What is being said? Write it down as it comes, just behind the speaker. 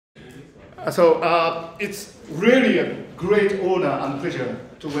It's really a great honor and pleasure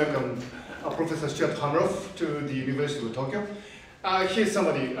to welcome Professor Stuart Hameroff to the University of Tokyo. He's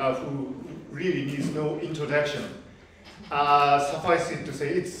somebody who really needs no introduction. Suffice it to say,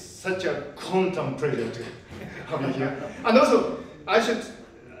 it's such a quantum pleasure to have you here. And also, I should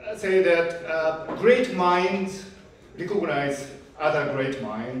say that great minds recognize other great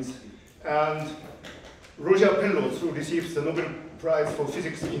minds. And Roger Penrose, who receives the Nobel Prize for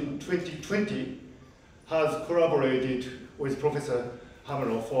Physics in 2020, has collaborated with Professor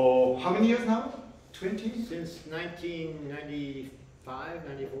Hameroff for how many years now? 20? Since 1995,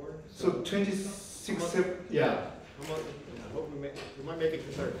 94. So 26, yeah. I hope we might make it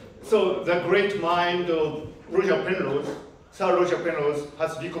to 30. So the great mind of Roger Penrose, Sir Roger Penrose,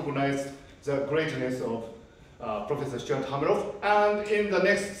 has recognized the greatness of Professor Stuart Hameroff, and in the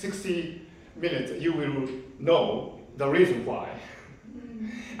next 60 minutes you will know the reason why.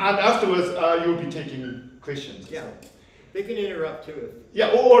 And afterwards you'll be taking questions. Yeah, they can interrupt too.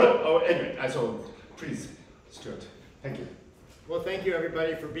 Yeah, or anyway, so please, Stuart, thank you. Well, thank you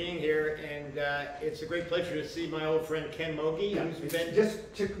everybody for being here, and it's a great pleasure to see my old friend Ken Mogi, Yeah, who's been...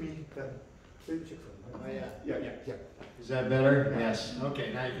 just check me. Oh yeah. Yeah. Is that better? Yes.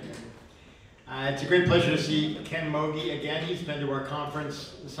 Okay, now you can. It's a great pleasure to see Ken Mogi again. He's been to our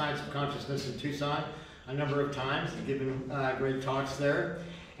conference, The Science of Consciousness in Tucson, a number of times. He's given great talks there.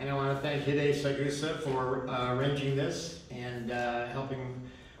 And I want to thank Hide Sagusa for arranging this and helping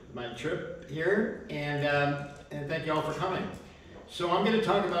with my trip here. And thank you all for coming. So I'm going to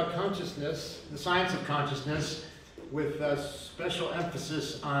talk about consciousness, the science of consciousness, with a special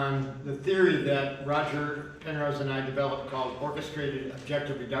emphasis on the theory that Roger Penrose and I developed called orchestrated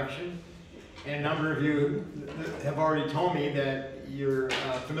objective reduction. And a number of you have already told me that you're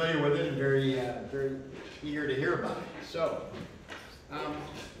familiar with it and very, very eager to hear about it. So,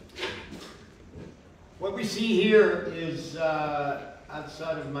 what we see here is,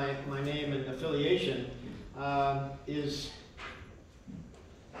 outside of my name and affiliation, is,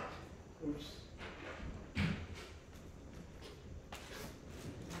 oops.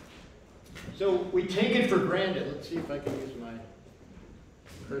 So we take it for granted. Let's see if I can use my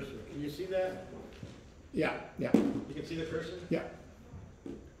cursor. Can you see that? Yeah. You can see the cursor? Yeah.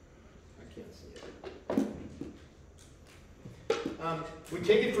 I can't see it. We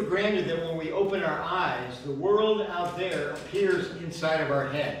take it for granted that when we open our eyes, the world out there appears inside of our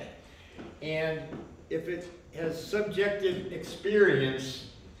head. And if it has subjective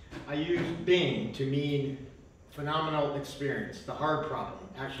experience, I use being to mean phenomenal experience, the hard problem,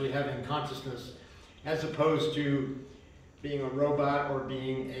 actually having consciousness, as opposed to being a robot or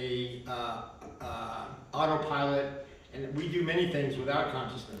being a autopilot. And we do many things without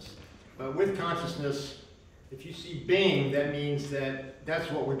consciousness. But with consciousness, if you see being, that means that that's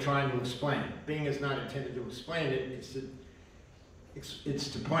what we're trying to explain. Being is not intended to explain it, it's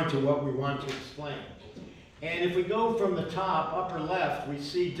to point to what we want to explain. And if we go from the top, upper left, we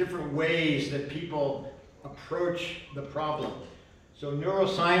see different ways that people approach the problem. So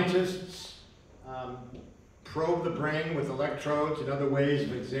neuroscientists probe the brain with electrodes and other ways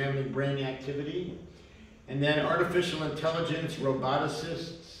of examining brain activity. And then artificial intelligence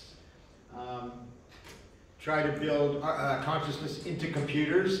roboticists try to build consciousness into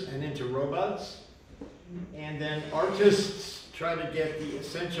computers and into robots. And then artists try to get the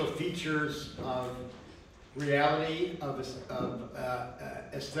essential features of reality, of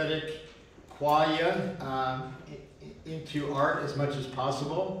aesthetic qualia into art as much as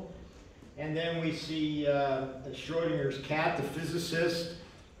possible. And then we see Schrodinger's cat, the physicist,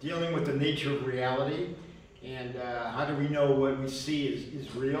 dealing with the nature of reality and how do we know what we see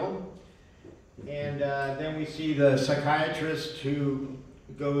is real. And then we see the psychiatrist who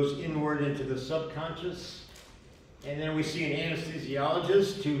goes inward into the subconscious. And then we see an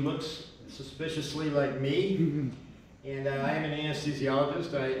anesthesiologist who looks suspiciously like me. And I am an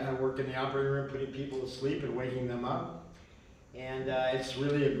anesthesiologist. I work in the operating room putting people to sleep and waking them up. And it's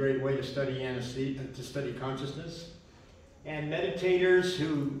really a great way to study anesthesia, to study consciousness. And meditators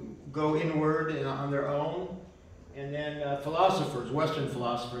who go inward and on their own. And then philosophers, Western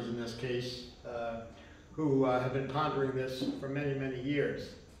philosophers in this case, who have been pondering this for many, many years.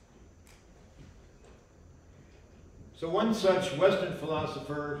 So one such Western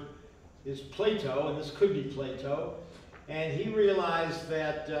philosopher is Plato, and this could be Plato. And he realized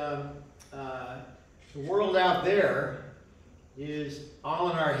that the world out there is all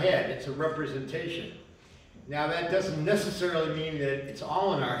in our head. It's a representation. Now that doesn't necessarily mean that it's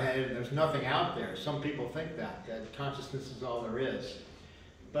all in our head and there's nothing out there. Some people think that consciousness is all there is.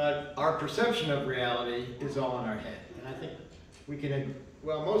 But our perception of reality is all in our head. And I think we can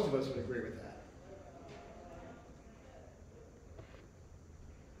Well, most of us would agree with that.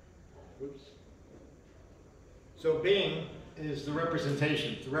 Oops. So being is the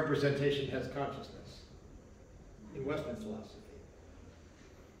representation. The representation has consciousness in Western philosophy.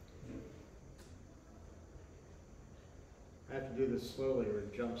 I have to do this slowly or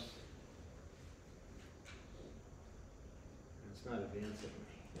it jumps. It's not advancing.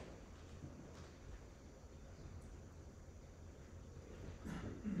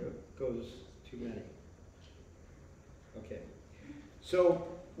 Goes too many. Okay. So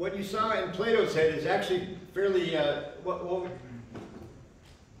what you saw in Plato's head is actually fairly,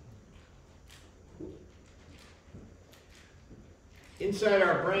 inside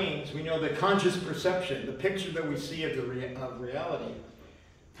our brains, we know that conscious perception, the picture that we see of reality,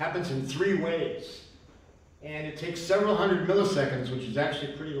 happens in 3 ways. And it takes several hundred milliseconds, which is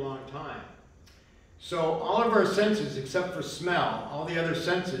actually a pretty long time. So all of our senses, except for smell, all the other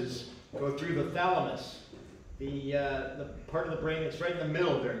senses go through the thalamus, the part of the brain that's right in the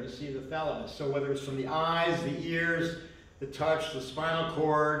middle there. You see the thalamus. So whether it's from the eyes, the ears, the touch, the spinal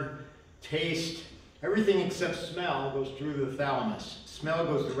cord, taste, everything except smell goes through the thalamus. Smell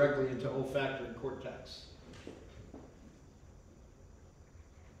goes directly into olfactory cortex.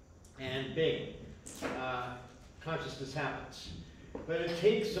 And big, consciousness happens. But it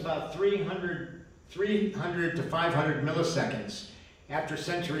takes about 300 to 500 milliseconds after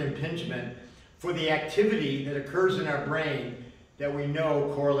sensory impingement for the activity that occurs in our brain that we know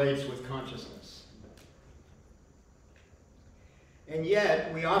correlates with consciousness. And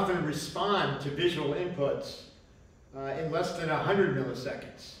yet, we often respond to visual inputs in less than 100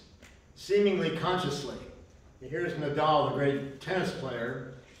 milliseconds, seemingly consciously. And here's Nadal, the great tennis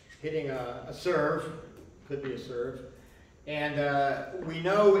player, hitting a serve, could be a serve, and we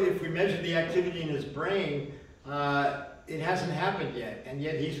know if we measure the activity in his brain, it hasn't happened yet, and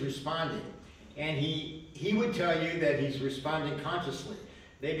yet he's responding. And he would tell you that he's responding consciously.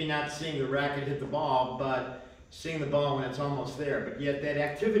 Maybe not seeing the racket hit the ball, but seeing the ball when it's almost there. But yet that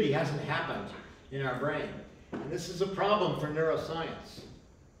activity hasn't happened in our brain. And this is a problem for neuroscience,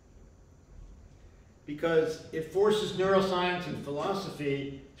 because it forces neuroscience and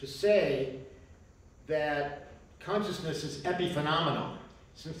philosophy to say that consciousness is epiphenomenal.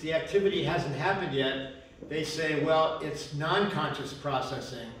 Since the activity hasn't happened yet, they say, well, it's non-conscious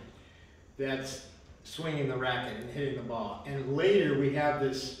processing that's swinging the racket and hitting the ball. And later we have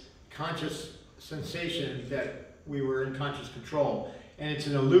this conscious sensation that we were in conscious control, and it's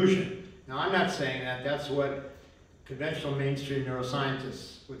an illusion. Now, I'm not saying that. That's what conventional mainstream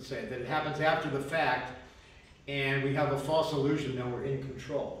neuroscientists would say, that it happens after the fact, and we have a false illusion that we're in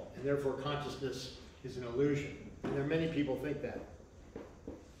control, and therefore consciousness is an illusion. And there are many people who think that.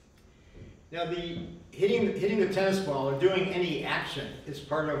 Now, the hitting the tennis ball or doing any action is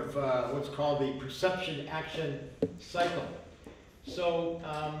part of what's called the perception-action cycle. So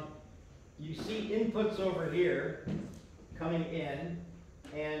you see inputs over here coming in,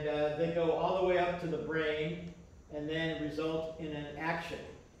 and they go all the way up to the brain and then result in an action.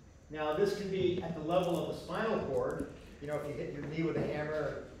 Now, this can be at the level of the spinal cord. You know, if you hit your knee with a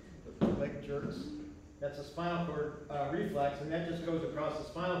hammer, or the leg jerks, that's a spinal cord reflex, and that just goes across the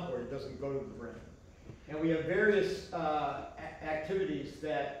spinal cord. It doesn't go to the brain. And we have various activities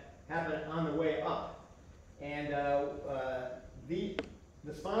that happen on the way up. And the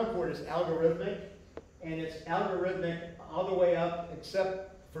spinal cord is algorithmic, and it's algorithmic all the way up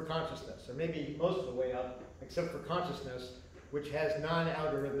except for consciousness, or maybe most of the way up except for consciousness, which has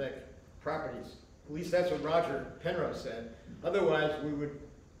non-algorithmic properties. At least that's what Roger Penrose said. Otherwise, we would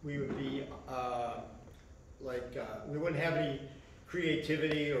be we wouldn't have any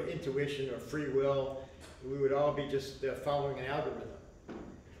creativity or intuition or free will. We would all be just following an algorithm.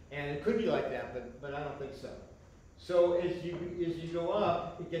 And it could be like that, but I don't think so. So as you go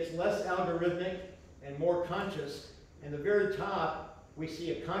up, it gets less algorithmic and more conscious. And the very top, we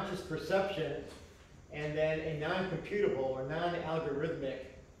see a conscious perception and then a non-computable or non-algorithmic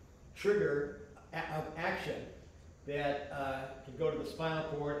trigger of action that can go to the spinal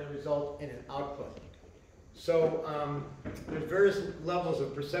cord and result in an output. So there's various levels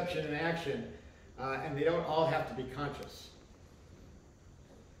of perception and action, and they don't all have to be conscious.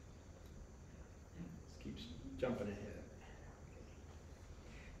 This keeps jumping ahead.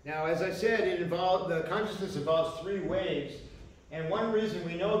 Now, as I said, the consciousness involves 3 waves, and one reason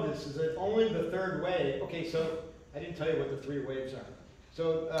we know this is that only the 3rd wave. Okay, so I didn't tell you what the 3 waves are.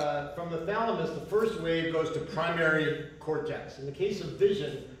 So from the thalamus, the first wave goes to primary cortex. In the case of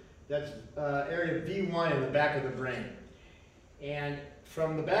vision, that's area V1 in the back of the brain. And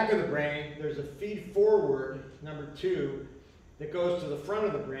from the back of the brain, there's a feed forward, number 2, that goes to the front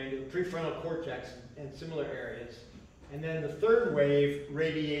of the brain, to the prefrontal cortex and similar areas. And then the third wave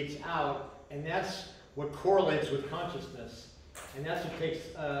radiates out, and that's what correlates with consciousness. And that's what takes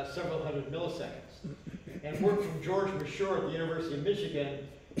several hundred milliseconds. And work from George Mashur at the University of Michigan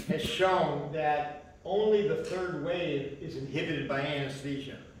has shown that only the third wave is inhibited by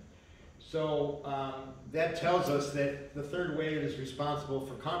anesthesia. So that tells us that the third wave is responsible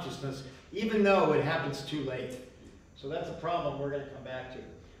for consciousness, even though it happens too late. So that's a problem we're going to come back to.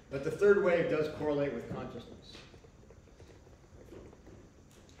 But the third wave does correlate with consciousness.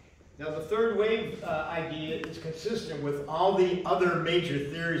 Now, the third wave idea is consistent with all the other major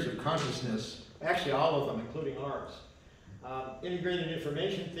theories of consciousness, actually all of them, including ours. Integrated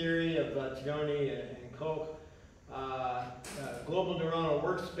information theory of Tigoni and Koch, global neuronal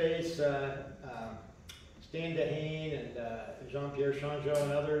workspace, Stan Dehaene and Jean-Pierre Changeau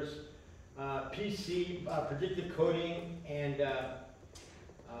and others, PC, predictive coding and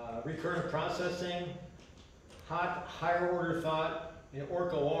recurrent processing, higher order thought, and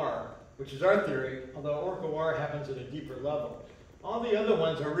ORCOR, which is our theory, although ORCOR happens at a deeper level. All the other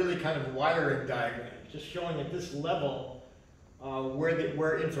ones are really kind of wiring diagrams, just showing at this level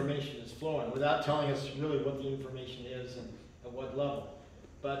where information is flowing, without telling us really what the information is and at what level.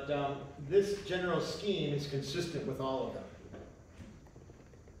 But this general scheme is consistent with all of them.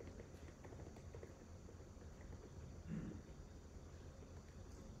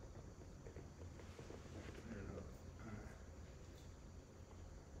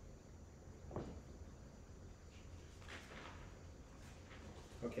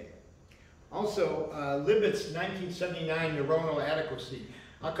 Okay. Also, Libet's 1979 neuronal adequacy.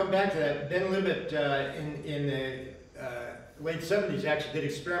 I'll come back to that. Ben Libet in the late 70s actually did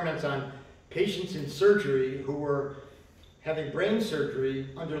experiments on patients in surgery who were having brain surgery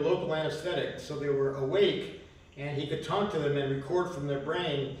under local anesthetic. So they were awake, and he could talk to them and record from their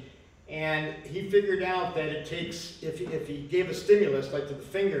brain. And he figured out that it takes, if he gave a stimulus, like to the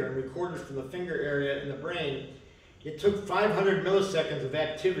finger, and recorded from the finger area in the brain, it took 500 milliseconds of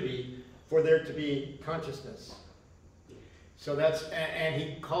activity for there to be consciousness. So that's, and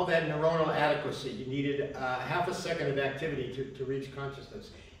he called that neuronal adequacy. You needed half a second of activity to reach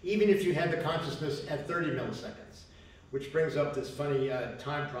consciousness, even if you had the consciousness at 30 milliseconds, which brings up this funny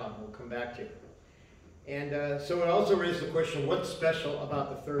time problem we'll come back to. And so it also raises the question, what's special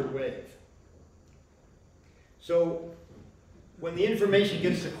about the third wave? So when the information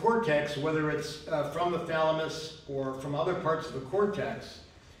gets to cortex, whether it's from the thalamus or from other parts of the cortex,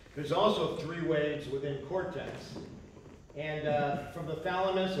 there's also three waves within cortex. And from the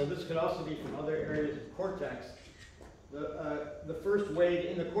thalamus, or this could also be from other areas of cortex, the first wave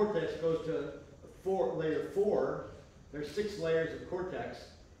in the cortex goes to layer 4. There's 6 layers of cortex,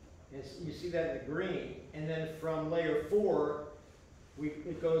 and you see that in the green. And then from layer 4,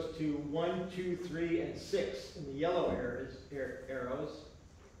 it goes to 1, 2, 3, and 6 in the yellow arrows.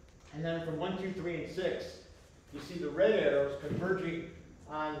 And then from 1, 2, 3, and 6, you see the red arrows converging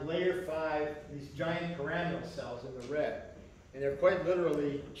on layer 5, these giant pyramidal cells in the red. And they're quite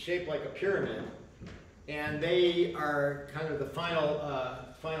literally shaped like a pyramid. And they are kind of the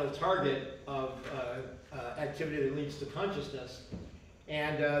final target of activity that leads to consciousness.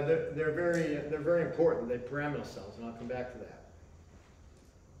 And they're very important, the pyramidal cells, and I'll come back to that.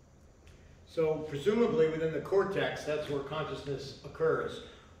 So presumably within the cortex, that's where consciousness occurs.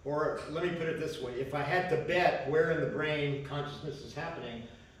 Or let me put it this way, if I had to bet where in the brain consciousness is happening,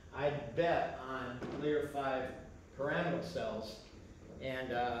 I'd bet on layer 5 pyramidal cells. And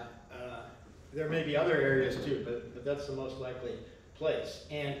there may be other areas too, but that's the most likely place.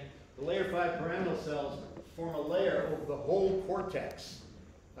 And the layer 5 pyramidal cells form a layer over the whole cortex.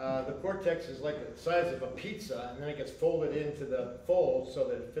 The cortex is like the size of a pizza, and then it gets folded into the fold so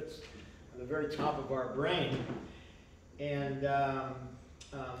that it fits on the very top of our brain. And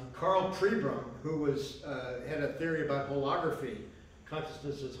Carl Pribram, who had a theory about holography,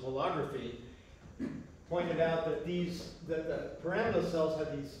 consciousness as holography, pointed out that the pyramidal cells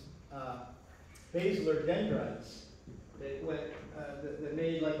have these basilar dendrites that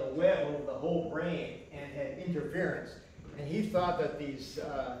made like a web over the whole brain and had interference. And he thought that these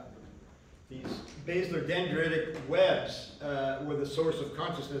basilar dendritic webs were the source of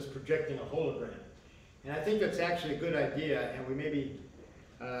consciousness projecting a hologram. And I think that's actually a good idea, and we may be,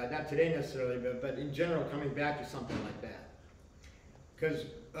 not today necessarily, but in general coming back to something like that. Because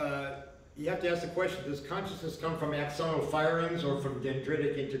you have to ask the question, does consciousness come from axonal firings or from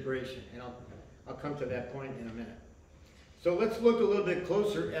dendritic integration? And I'll come to that point in a minute. So let's look a little bit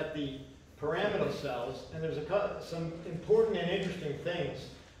closer at the pyramidal cells, and there's some important and interesting things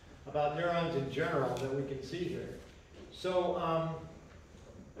about neurons in general that we can see here. So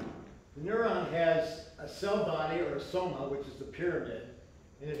the neuron has a cell body, or a soma, which is the pyramid,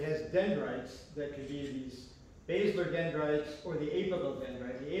 and it has dendrites that can be these basilar dendrites or the apical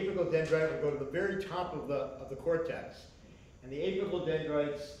dendrite. The apical dendrite will go to the very top of the cortex, and the apical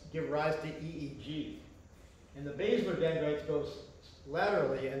dendrites give rise to EEG. And the basilar dendrites go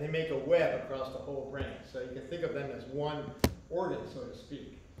laterally, and they make a web across the whole brain. So you can think of them as one organ, so to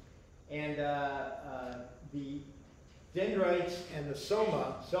speak. And the dendrites and the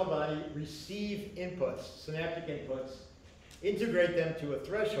soma, cell body, receive inputs, synaptic inputs, integrate them to a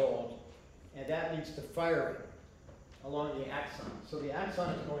threshold, and that leads to firing along the axon. So the axon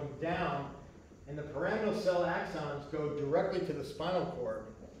is going down, and the pyramidal cell axons go directly to the spinal cord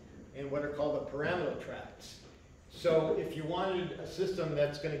in what are called the pyramidal tracts. So if you wanted a system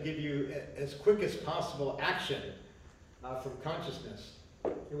that's going to give you as quick as possible action from consciousness,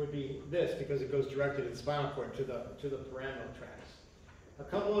 it would be this, because it goes directly to the spinal cord, to the pyramidal tracts. A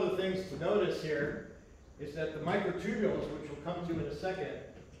couple of the things to notice here is that the microtubules, which we'll come to in a second,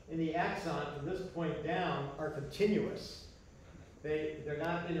 in the axon from this point down are continuous. They're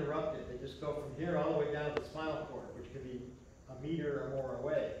not interrupted. They just go from here all the way down to the spinal cord, which could be a meter or more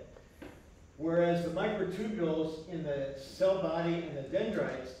away. Whereas the microtubules in the cell body and the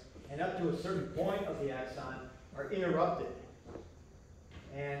dendrites, and up to a certain point of the axon, are interrupted.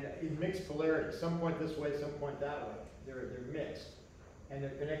 And in mixed polarity, some point this way, some point that way. They're mixed. And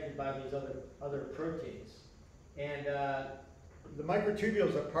they're connected by these other proteins. And the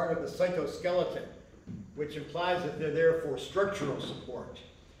microtubules are part of the cytoskeleton, which implies that they're there for structural support.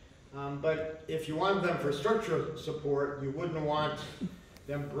 But if you wanted them for structural support, you wouldn't want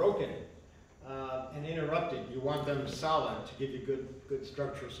them broken and interrupted. You want them solid to give you good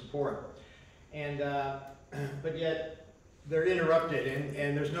structural support. And but yet they're interrupted,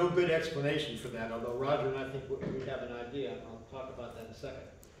 and there's no good explanation for that. Although Roger and I think we have an idea. I'll talk about that in a second.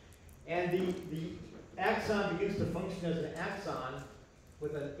 And the axon begins to function as an axon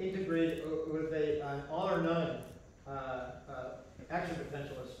with an integrated, with an all or none action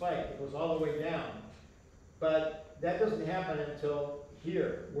potential, a spike that goes all the way down. But that doesn't happen until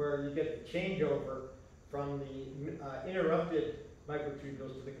here, where you get the changeover from the interrupted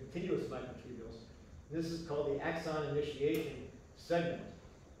microtubules to the continuous microtubules. This is called the axon initiation segment.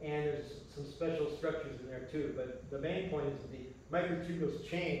 And there's some special structures in there too. But the main point is that the microtubules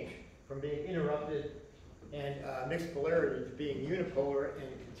change from being interrupted and mixed polarity to being unipolar and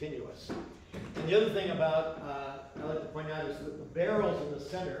continuous. And the other thing about, I'd like to point out, is that the barrels in the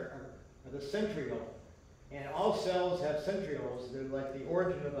center are the centriole. And all cells have centrioles. They're like the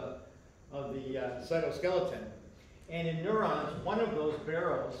origin of the cytoskeleton. And in neurons, one of those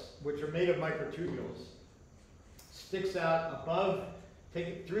barrels, which are made of microtubules, sticks out above,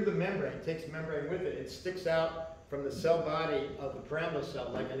 through the membrane, takes the membrane with it. It sticks out from the cell body of the pyramidal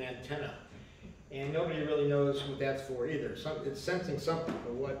cell like an antenna. And nobody really knows what that's for either. It's sensing something,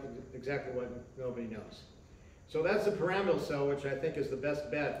 but exactly what, nobody knows. So that's the pyramidal cell, which I think is the best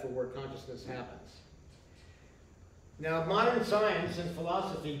bet for where consciousness happens. Now, modern science and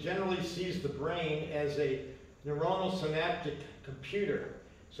philosophy generally sees the brain as a neuronal synaptic computer.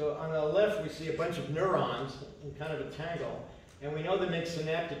 So on the left, we see a bunch of neurons in kind of a tangle, and we know they make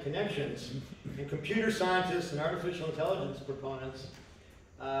synaptic connections. And computer scientists and artificial intelligence proponents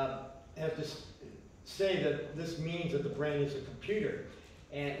have to say that this means that the brain is a computer,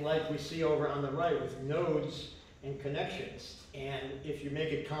 and like we see over on the right with nodes and connections. And if you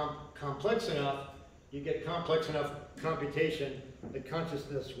make it complex enough, you get complex enough computation that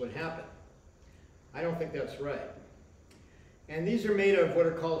consciousness would happen. I don't think that's right. And these are made of what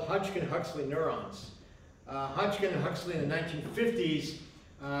are called Hodgkin-Huxley neurons. Hodgkin and Huxley in the 1950s,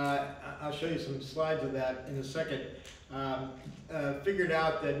 I'll show you some slides of that in a second, figured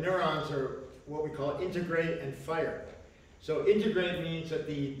out that neurons are what we call integrate and fire. So integrate means that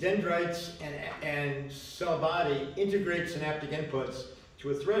the dendrites and cell body integrate synaptic inputs to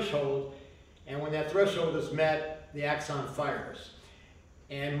a threshold, and when that threshold is met, the axon fires.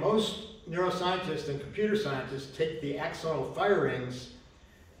 And most neuroscientists and computer scientists take the axonal firings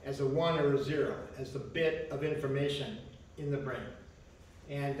as a 1 or a 0, as the bit of information in the brain.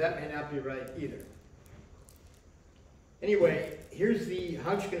 And that may not be right either. Anyway, here's the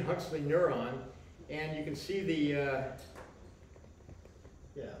Hodgkin-Huxley neuron, and you can see the,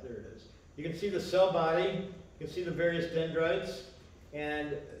 yeah, there it is. You can see the cell body, you can see the various dendrites,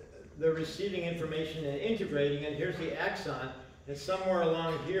 and they're receiving information and integrating, and here's the axon, and somewhere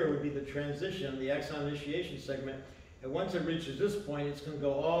along here would be the transition, the axon initiation segment, and once it reaches this point, it's going to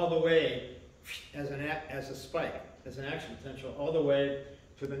go all the way as a spike, as an action potential, all the way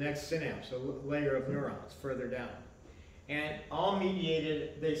to the next synapse, a layer of neurons further down. And all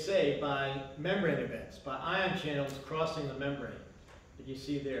mediated, they say, by membrane events, by ion channels crossing the membrane that you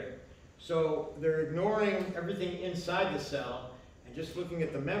see there. So they're ignoring everything inside the cell and just looking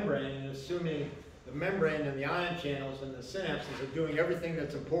at the membrane and assuming the membrane and the ion channels and the synapses are doing everything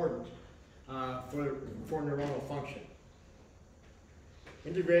that's important for neuronal function.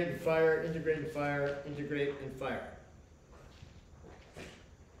 Integrate and fire, integrate and fire, integrate and fire.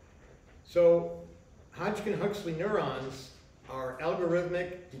 So Hodgkin-Huxley neurons are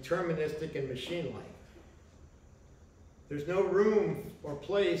algorithmic, deterministic, and machine-like. There's no room or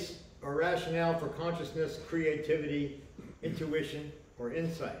place or rationale for consciousness, creativity, intuition, or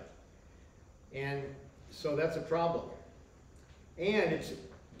insight. And so that's a problem. And it's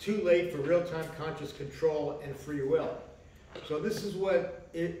too late for real-time conscious control and free will. So this is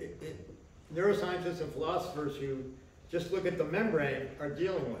what neuroscientists and philosophers who just look at the membrane are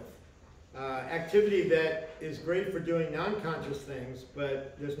dealing with. Activity that is great for doing non-conscious things,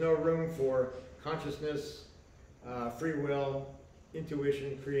 but there's no room for consciousness, free will,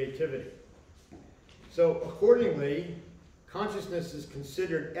 intuition, creativity. So accordingly, consciousness is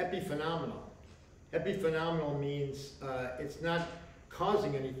considered epiphenomenal. Epiphenomenal means it's not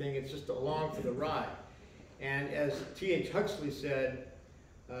causing anything, it's just along for the ride. And as T.H. Huxley said,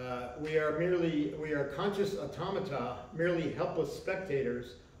 we are conscious automata, merely helpless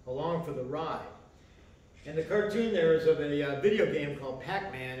spectators along for the ride. And the cartoon there is of a video game called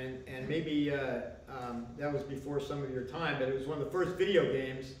Pac-Man, and maybe that was before some of your time, but it was one of the first video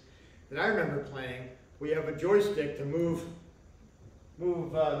games that I remember playing. We have a joystick to move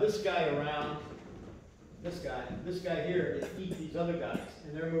this guy around, this guy here, to eat these other guys,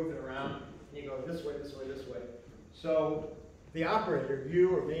 and they're moving around, and you go this way, this way, this way. So the operator,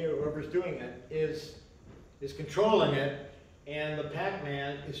 you or me or whoever's doing it, is controlling it, and the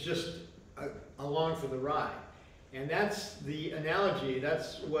Pac-Man is just along for the ride. And that's the analogy,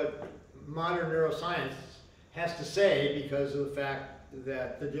 that's what modern neuroscience has to say because of the fact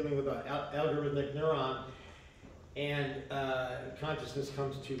that they're dealing with an algorithmic neuron and consciousness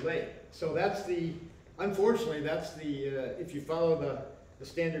comes too late. So that's the, unfortunately, that's the, if you follow the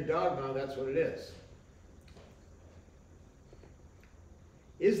standard dogma, that's what it is.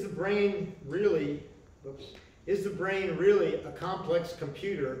 Is the brain really, is the brain really a complex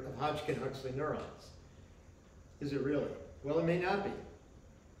computer of Hodgkin-Huxley neurons? Is it really? Well, it may not be.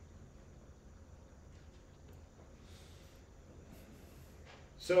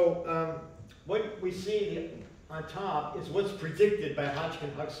 So what we see on top is what's predicted by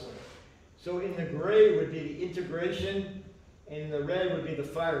Hodgkin-Huxley. So in the gray would be the integration, and in the red would be the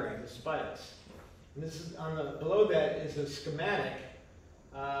firing, the spikes. And this is below that is a schematic.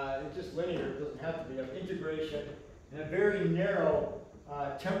 It's just linear, it doesn't have to be, of integration, and a very narrow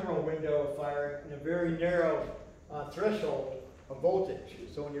temporal window of fire, and a very narrow threshold of voltage.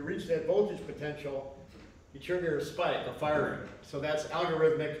 So when you reach that voltage potential, you trigger a spike, a firing. So that's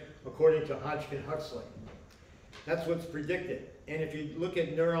algorithmic according to Hodgkin-Huxley. That's what's predicted. And if you look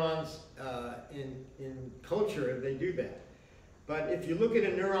at neurons in culture, they do that. But if you look at a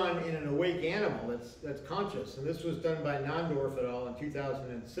neuron in an awake animal that's conscious, and this was done by Nondorf et al. In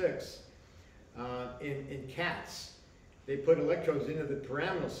 2006 in cats, they put electrodes into the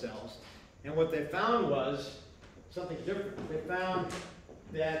pyramidal cells, and what they found was something different. They found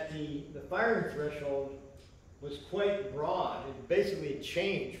that the firing threshold was quite broad. It basically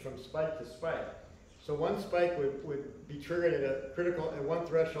changed from spike to spike. So one spike would be triggered at a critical at one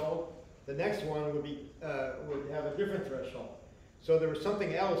threshold. The next one would have a different threshold. So there was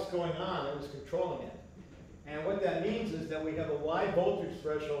something else going on that was controlling it. And what that means is that we have a wide voltage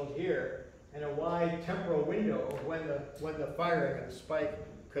threshold here and a wide temporal window of when the firing and the spike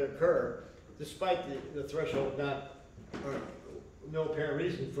could occur, despite the threshold or no apparent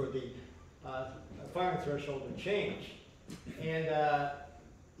reason for the firing threshold to change. And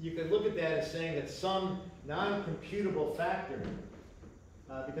you could look at that as saying that some non-computable factor,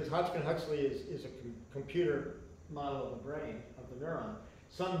 because Hodgkin-Huxley is a computer model of the brain, of the neuron,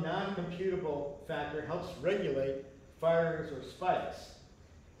 some non-computable factor helps regulate firings or spikes.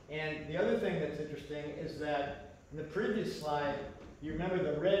 And the other thing that's interesting is that in the previous slide, you remember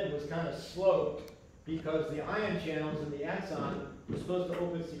the red was kind of sloped because the ion channels in the axon were supposed to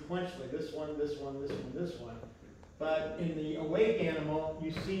open sequentially, this one, this one, this one, this one. But in the awake animal,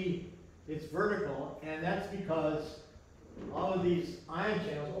 you see it's vertical, and that's because all of these ion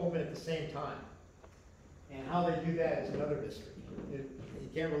channels open at the same time. And how they do that is another mystery. You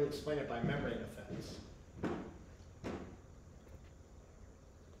can't really explain it by membrane effects.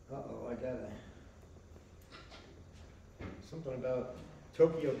 Uh-oh, I got something about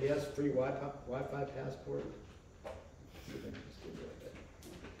Tokyo PS free Wi-Fi passport.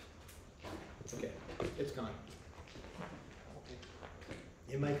 It's gone.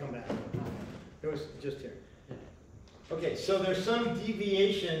 It might come back. It was just here. Okay, so there's some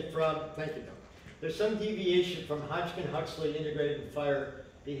deviation from, thank you, Bill. There's some deviation from Hodgkin-Huxley integrated fire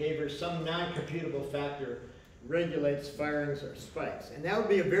behavior. Some non-computable factor regulates firings or spikes. And that would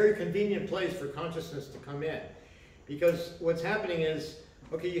be a very convenient place for consciousness to come in. Because what's happening is,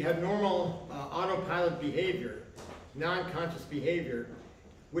 okay, you have normal autopilot behavior, non-conscious behavior,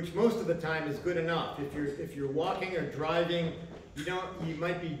 which most of the time is good enough. If you're walking or driving, you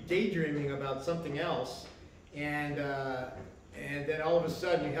might be daydreaming about something else, and then all of a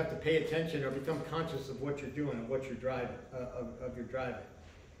sudden you have to pay attention or become conscious of what you're doing, of what you're driving, of your driving.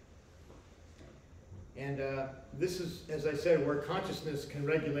 And this is, as I said, where consciousness can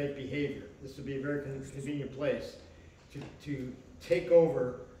regulate behavior. This would be a very convenient place to take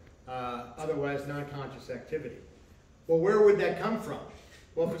over otherwise non-conscious activity. Well, where would that come from?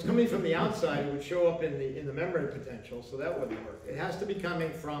 Well, if it's coming from the outside, it would show up in the membrane potential, so that wouldn't work. It has to be coming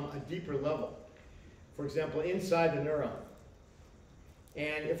from a deeper level. For example, inside the neuron.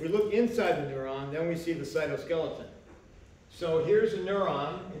 And if we look inside the neuron, then we see the cytoskeleton. So here's a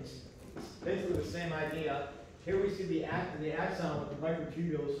neuron. It's basically the same idea. Here we see the axon with the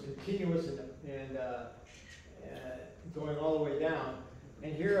microtubules continuous and going all the way down.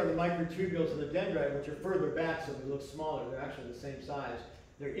 And here are the microtubules in the dendrite, which are further back, so they look smaller. They're actually the same size.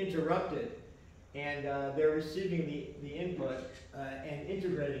 They're interrupted, and they're receiving the input and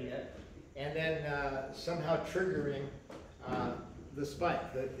integrating it, and then somehow triggering the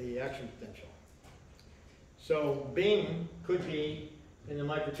spike, the action potential. So Bing could be in the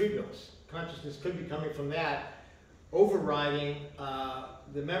microtubules. Consciousness could be coming from that, overriding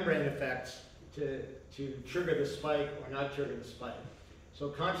the membrane effects to trigger the spike or not trigger the spike. So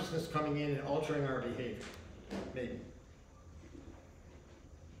consciousness coming in and altering our behavior, maybe.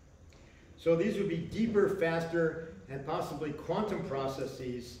 So these would be deeper, faster, and possibly quantum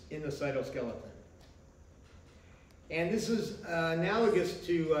processes in the cytoskeleton. And this is analogous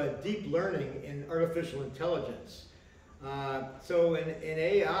to deep learning in artificial intelligence. So in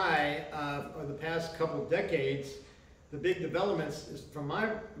AI, over the past couple of decades, the big developments, from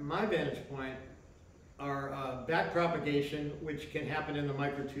my vantage point, are backpropagation, which can happen in the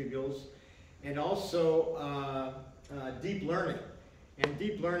microtubules, and also deep learning. And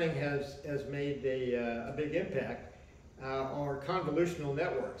deep learning has made a big impact, or convolutional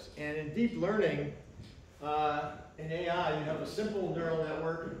networks. And in deep learning, in AI, you have a simple neural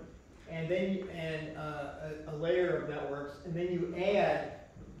network, and then a layer of networks, and then you add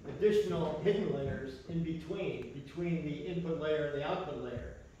additional hidden layers in between the input layer and the output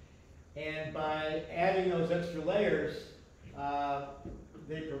layer. And by adding those extra layers,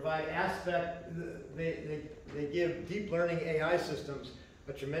 they provide they give deep learning AI systems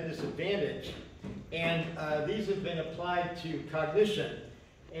a tremendous advantage. And these have been applied to cognition.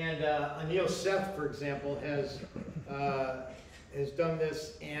 And Anil Seth, for example, has done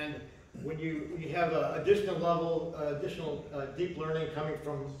this. And when you have additional deep learning coming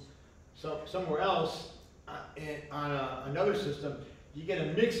from somewhere else on another system, you get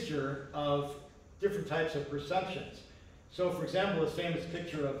a mixture of different types of perceptions. So, for example, this famous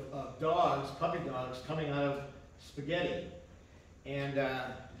picture of dogs, puppy dogs, coming out of spaghetti. And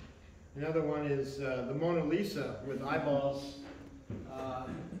another one is the Mona Lisa with eyeballs. I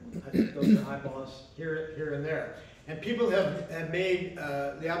think those are eyeballs here and there. And people have made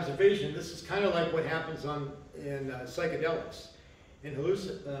the observation, this is kind of like what happens in psychedelics, in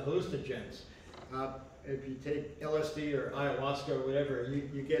hallucinogens. If you take LSD or ayahuasca or whatever,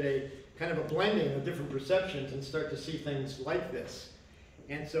 you get a kind of a blending of different perceptions and start to see things like this.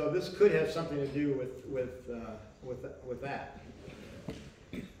 And so this could have something to do with that.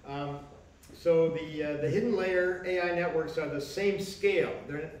 So the hidden layer AI networks are the same scale.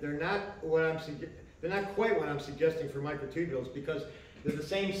 They're not quite what I'm suggesting for microtubules, because they're the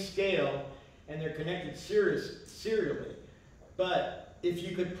same scale and they're connected serially. But if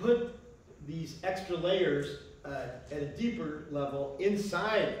you could put these extra layers at a deeper level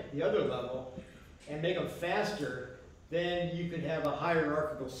inside the other level and make them faster, then you could have a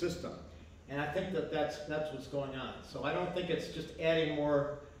hierarchical system. And I think that's what's going on. So I don't think it's just adding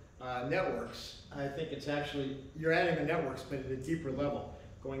more networks. I think it's actually, you're adding the networks, but at a deeper level,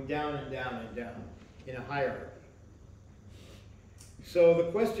 going down and down and down in a hierarchy. So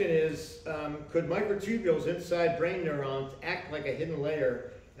the question is, could microtubules inside brain neurons act like a hidden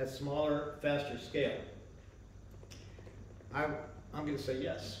layer at smaller, faster scale? I'm going to say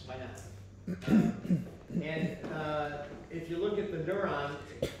yes. Why not? And if you look at the neuron,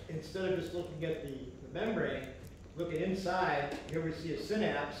 instead of just looking at the membrane, look at inside. Here we see a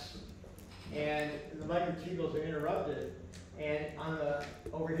synapse, and the microtubules are interrupted. And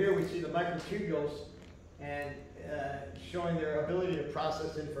over here we see the microtubules and showing their ability to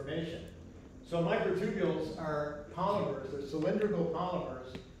process information. So microtubules are polymers, they're cylindrical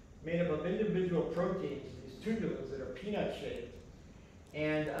polymers made up of individual proteins, these tubules that are peanut shaped.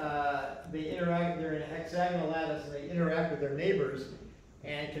 And they interact, they're in a hexagonal lattice, and they interact with their neighbors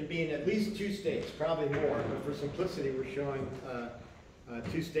and can be in at least 2 states, probably more, but for simplicity we're showing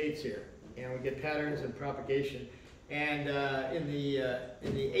 2 states here. And we get patterns and propagation. And in the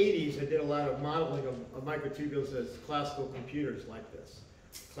 80s, I did a lot of modeling of microtubules as classical computers like this,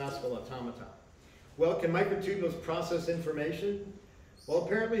 classical automata. Well, can microtubules process information? Well,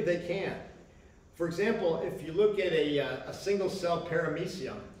 apparently they can. For example, if you look at a single cell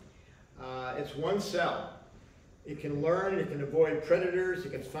paramecium, it's 1 cell. It can learn, it can avoid predators,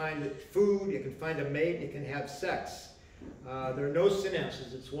 it can find food, it can find a mate, it can have sex. There are no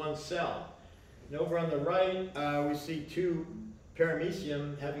synapses, it's 1 cell. And over on the right, we see 2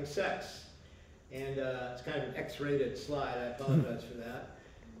 paramecium having sex. And it's kind of an X-rated slide, I apologize for that.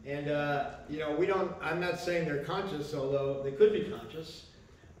 And you know, I'm not saying they're conscious, although they could be conscious.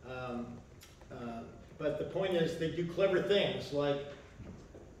 But the point is, they do clever things like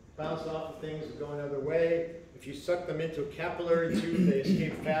bounce off of things and go another way. If you suck them into a capillary tube, they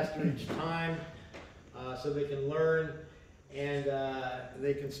escape faster each time, so they can learn, and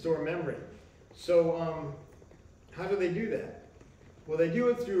they can store memory. So how do they do that? Well, they do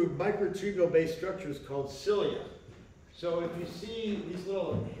it through microtubule-based structures called cilia. So if you see these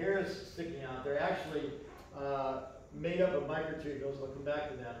little hairs sticking out, they're actually made up of microtubules. I'll come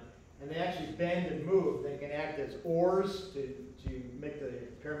back to them. And they actually bend and move. They can act as oars to make the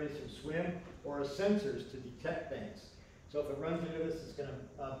paramecium swim, or as sensors to detect things. So if it runs into this, it's going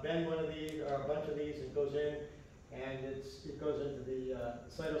to bend one of these, or a bunch of these, and goes in, and it goes into the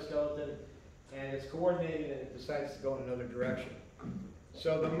cytoskeleton, and it's coordinated, and it decides to go in another direction.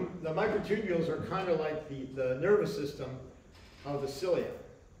 So the microtubules are kind of like the nervous system of the cilia.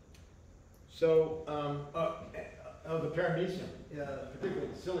 So, of the paramecium, particularly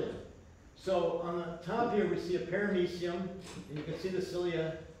the cilia. So on the top here we see a paramecium, and you can see the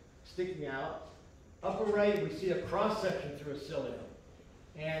cilia sticking out. Upper right we see a cross section through a cilia.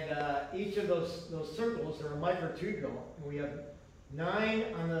 And each of those circles are a microtubule, and we have 9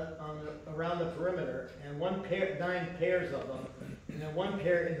 around the perimeter, and 9 pairs of them, and then 1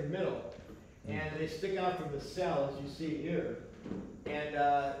 pair in the middle. And they stick out from the cell, as you see here. And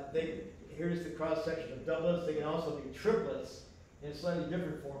here's the cross section of doublets. They can also be triplets in a slightly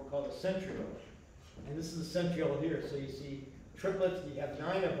different form called a centriole. And this is the centriole here. So you see triplets, you have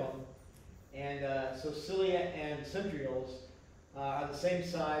 9 of them. And so cilia and centrioles are the same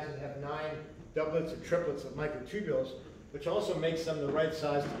size and have 9 doublets or triplets of microtubules, which also makes them the right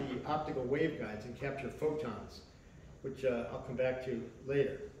size to be optical waveguides and capture photons, which I'll come back to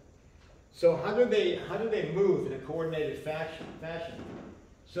later. So how do they move in a coordinated fashion?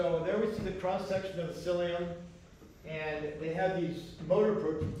 So there we see the cross section of the cilium, and they have these motor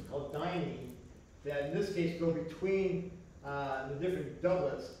proteins called dynein that in this case go between the different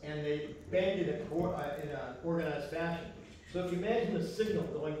doublets, and they bend in an organized fashion. So if you imagine a signal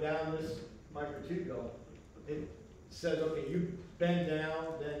going down this microtubule, it says, okay, you bend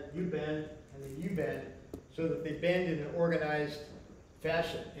down, then you bend, and then you bend, so that they bend in an organized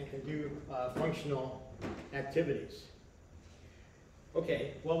fashion and can do functional activities.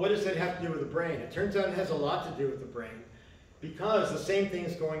 Okay, well, what does that have to do with the brain? It turns out it has a lot to do with the brain, because the same thing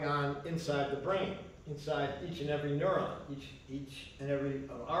is going on inside the brain, inside each and every neuron, each and every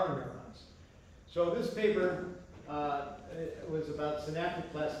of our neurons. So this paper was about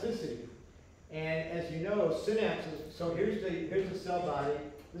synaptic plasticity. And as you know, synapses, so here's the cell body,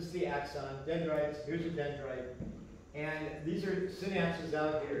 this is the axon, dendrites, here's a dendrite. And these are synapses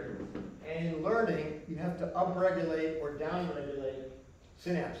out here. And in learning, you have to upregulate or downregulate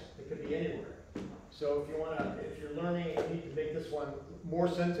synapses. It could be anywhere. So if you're learning, you need to make this one more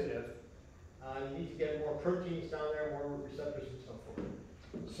sensitive. You need to get more proteins down there, more receptors and so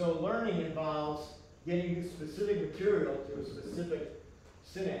forth. So learning involves getting specific material to a specific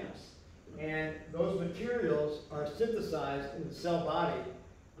synapse. And those materials are synthesized in the cell body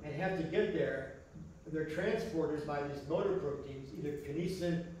and have to get there. They're transported by these motor proteins, either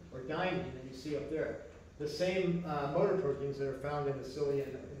kinesin or dynein that you see up there. The same motor proteins that are found in the cilia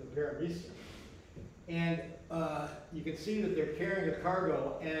and in the paramecium. And you can see that they're carrying a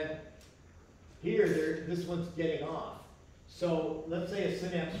cargo, and here this one's getting off. So let's say a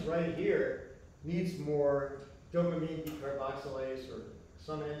synapse right here needs more dopamine decarboxylase or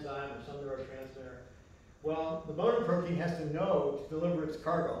some enzyme or some neurotransmitter. Well, the motor protein has to know to deliver its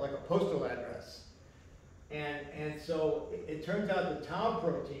cargo, like a postal address. And so it turns out the tau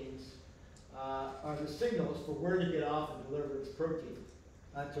proteins are the signals for where to get off and deliver its protein,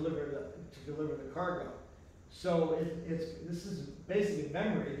 to deliver the cargo. So this is basically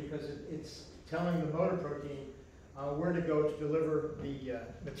memory because it's telling the motor protein where to go to deliver the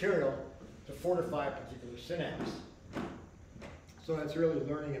material to fortify a particular synapse. So that's really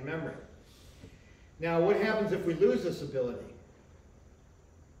learning and memory. Now, what happens if we lose this ability?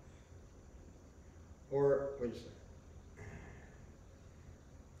 Or, wait a second.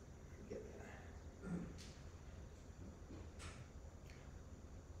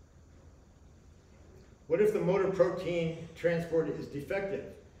 What if the motor protein transport is defective?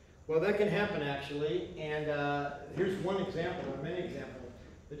 Well, that can happen actually, and here's one example, or many examples.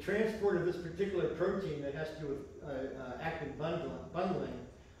 The transport of this particular protein that has to do with active bundling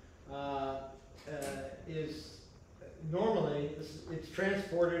is normally, it's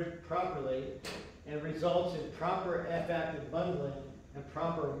transported properly and results in proper F-active bundling and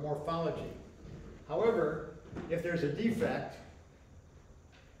proper morphology. However, if there's a defect,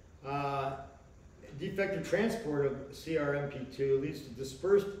 defective transport of CRMP2 leads to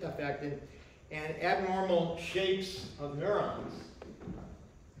dispersed F-actin and abnormal shapes of neurons,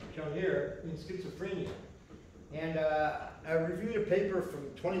 shown here, in schizophrenia. And I reviewed a paper from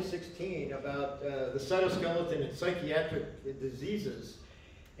 2016 about the cytoskeleton in psychiatric diseases.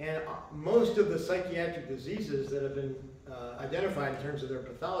 And most of the psychiatric diseases that have been identified in terms of their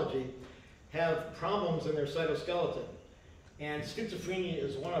pathology have problems in their cytoskeleton. And schizophrenia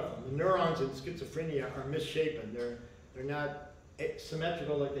is one of them. The neurons in schizophrenia are misshapen. They're not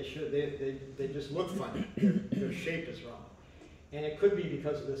symmetrical like they should. They just look funny. Their shape is wrong. And it could be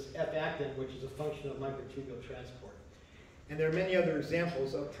because of this F-actin, which is a function of microtubule transport. And there are many other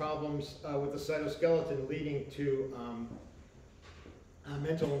examples of problems with the cytoskeleton leading to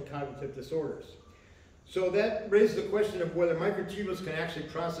mental and cognitive disorders. So that raises the question of whether microtubules can actually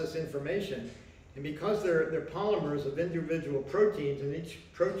process information. And because they're polymers of individual proteins, and each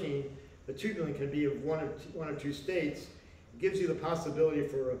protein, the tubulin can be of one or two states, it gives you the possibility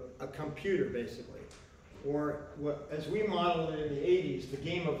for a computer, basically. Or, as we modeled it in the 80s, the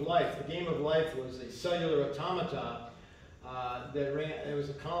game of life. The game of life was a cellular automata that ran, it was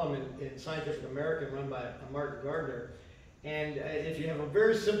a column in Scientific American run by Martin Gardner. And if you have a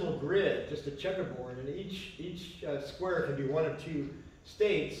very simple grid, just a checkerboard, and each square can be one of two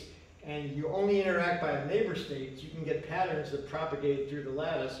states, and you only interact by neighbor states, you can get patterns that propagate through the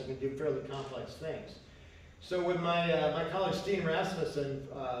lattice and can do fairly complex things. So with my colleague Steen Rasmussen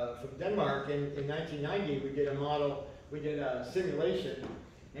from Denmark in 1990, we did a model, we did a simulation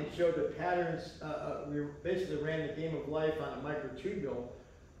and showed the patterns, we basically ran the game of life on a microtubule,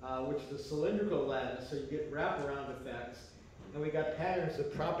 which is a cylindrical lattice, so you get wraparound effects. And we got patterns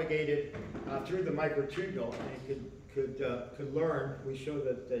that propagated through the microtubule and could learn. We showed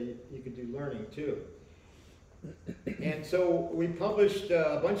that you could do learning too. And so we published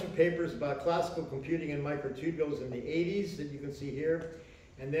a bunch of papers about classical computing and microtubules in the 80s that you can see here.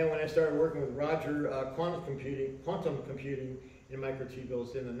 And then when I started working with Roger, quantum computing in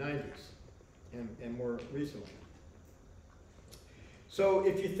microtubules in the 90s and more recently. So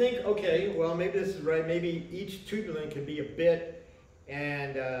if you think, okay, well, maybe this is right, maybe each tubulin can be a bit,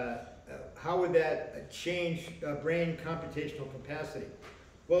 and how would that change brain computational capacity?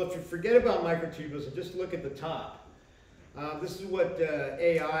 Well, if you forget about microtubules and just look at the top, this is what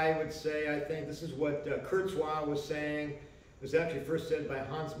AI would say, I think. This is what Kurzweil was saying. It was actually first said by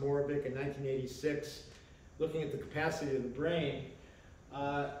Hans Moravec in 1986, looking at the capacity of the brain.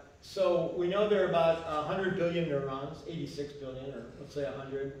 So we know there are about 100 billion neurons, 86 billion, or let's say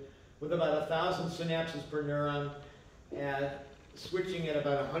 100, with about 1,000 synapses per neuron, switching at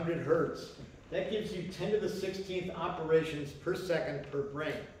about 100 hertz. That gives you 10 to the 16th operations per second per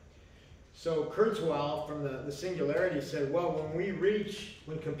brain. So Kurzweil from the Singularity said, well,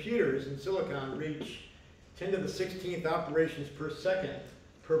 when computers in silicon reach 10 to the 16th operations per second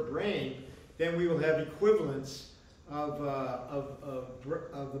per brain, then we will have equivalence of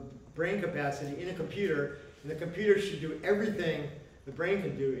the brain capacity in a computer, and the computer should do everything the brain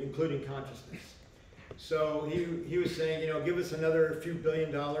can do, including consciousness. So he was saying, give us another few $1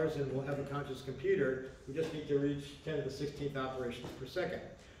 billion and we'll have a conscious computer. We just need to reach 10 to the 16th operations per second.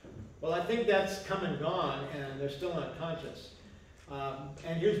 Well, I think that's come and gone, and they're still not conscious.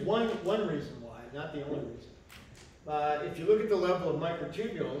 And here's one reason why, not the only reason. If you look at the level of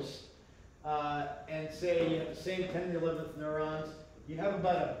microtubules, and say same 10 to the 11th neurons, you have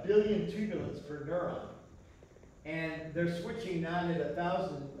about 1 billion tubulins per neuron. And they're switching not at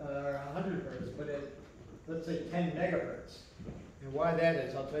 1,000 or 100 hertz, but at let's say 10 megahertz. And why that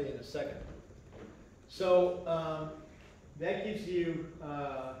is, I'll tell you in a second. So that gives you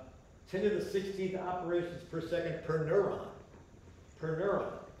 10 to the 16th operations per second per neuron. Per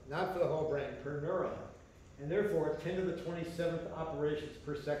neuron. Not for the whole brain, per neuron. And therefore, 10 to the 27th operations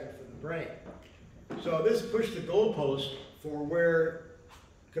per second for the brain. So this pushed the goalpost for where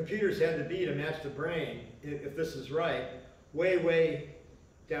computers had to be to match the brain, if this is right, way, way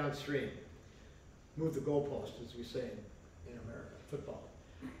downstream. Move the goalpost, as we say in America, football.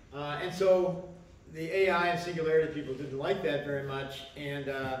 And so the AI and singularity people didn't like that very much. And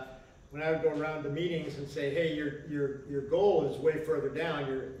when I would go around to meetings and say, hey, your goal is way further down,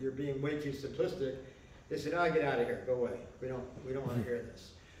 you're being way too simplistic, they said, oh, get out of here, go away. We don't want to hear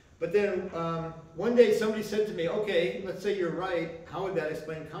this. But then one day somebody said to me, okay, let's say you're right, how would that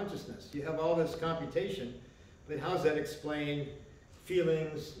explain consciousness? You have all this computation, but how does that explain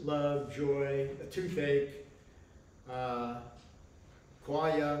feelings, love, joy, a toothache,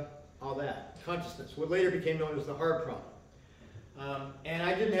 qualia, all that, consciousness, what later became known as the hard problem. And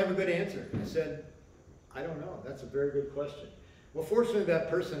I didn't have a good answer. I said, I don't know, that's a very good question. Well, fortunately that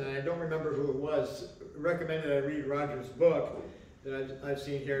person, and I don't remember who it was, recommended I read Roger's book that I've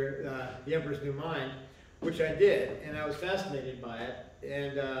seen here, The Emperor's New Mind, which I did, and I was fascinated by it,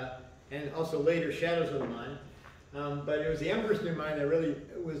 and also later Shadows of the Mind. But it was The Emperor's New Mind that really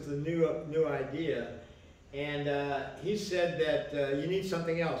was the new idea. And he said that you need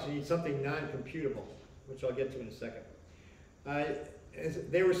something else. You need something non-computable, which I'll get to in a second.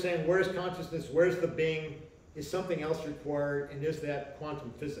 They were saying, where's consciousness? Where's the being? Is something else required? And is that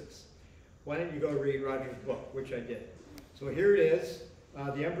quantum physics? Why don't you go read Roger's book, which I did. So here it is,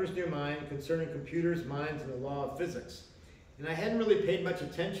 The Emperor's New Mind, Concerning Computers, Minds, and the Law of Physics. And I hadn't really paid much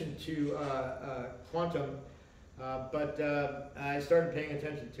attention to quantum, but I started paying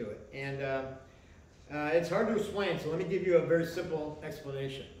attention to it. And it's hard to explain, so let me give you a very simple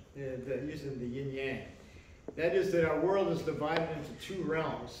explanation using the yin-yang. That is that our world is divided into two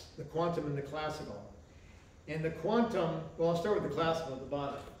realms, the quantum and the classical. And the quantum, well, I'll start with the classical at the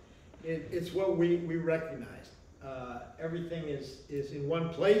bottom. It's what we recognize. Everything is in one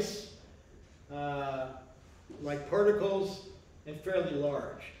place, like particles, and fairly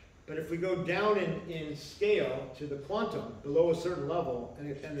large. But if we go down in scale to the quantum, below a certain level, and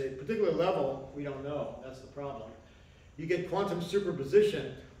the particular level, we don't know, that's the problem. You get quantum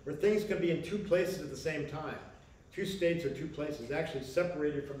superposition, where things can be in two places at the same time. Two states or two places, actually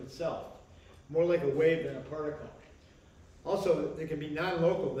separated from itself. More like a wave than a particle. Also, they can be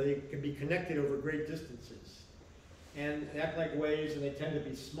non-local, they can be connected over great distances. And act like waves, and they tend to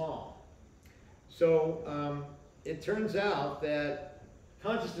be small. So it turns out that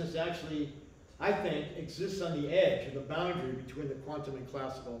consciousness actually, I think, exists on the edge or the boundary between the quantum and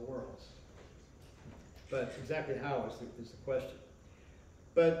classical worlds. But exactly how is the question.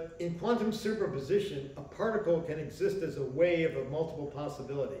 But in quantum superposition, a particle can exist as a wave of multiple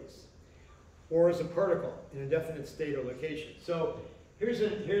possibilities, or as a particle in a definite state or location. So here's a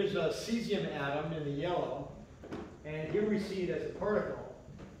cesium atom in the yellow, and here we see it as a particle.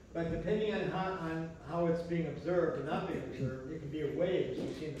 But depending on how it's being observed and not being observed, it can be a wave, as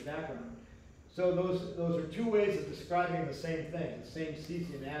you see in the background. So those are two ways of describing the same thing, the same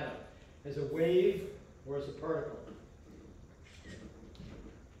cesium atom, as a wave or as a particle.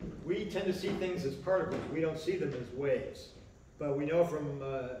 We tend to see things as particles. We don't see them as waves. But we know from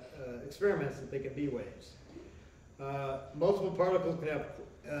experiments that they can be waves. Multiple particles can have,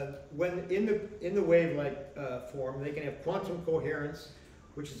 when in the wave-like form, they can have quantum coherence,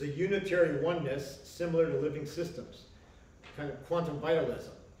 which is a unitary oneness similar to living systems, kind of quantum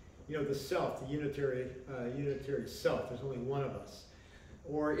vitalism. You know, the self, the unitary self, there's only one of us.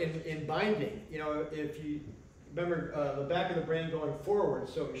 Or in binding, you know, if you remember the back of the brain going forward,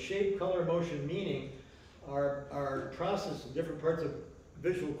 so shape, color, motion, meaning are processed in different parts of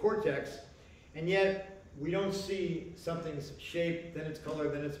visual cortex, and yet we don't see something's shape, then its color,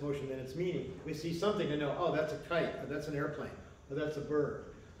 then its motion, then its meaning. We see something and know, oh, that's a kite, or that's an airplane, or that's a bird,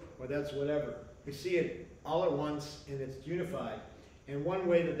 or that's whatever. We see it all at once, and it's unified. And one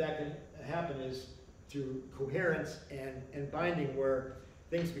way that can happen is through coherence and binding, where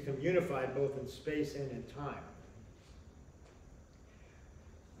things become unified both in space and in time.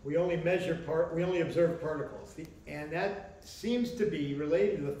 We only observe particles, and that seems to be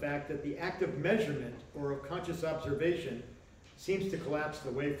related to the fact that the act of measurement or of conscious observation seems to collapse the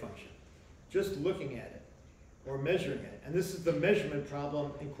wave function, just looking at it or measuring it. And this is the measurement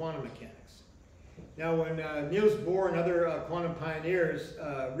problem in quantum mechanics. Now, when Niels Bohr and other quantum pioneers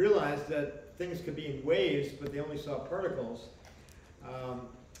realized that things could be in waves, but they only saw particles,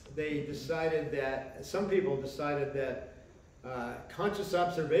 they decided that, some people decided that conscious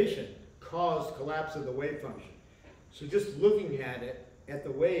observation caused collapse of the wave function. So just looking at it, at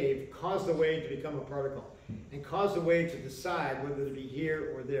the wave, caused the wave to become a particle, and caused the wave to decide whether to be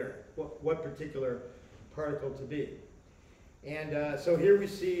here or there, what particular particle to be. And so here we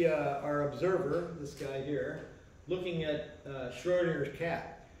see our observer, this guy here, looking at Schrodinger's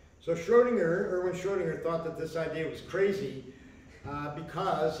cat. So Erwin Schrödinger thought that this idea was crazy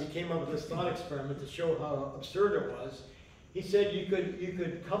because he came up with this thought experiment to show how absurd it was. He said you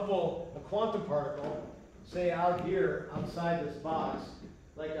could couple a quantum particle, say out here outside this box,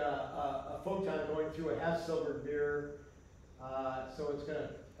 like a photon going through a half-silvered mirror. So it's going to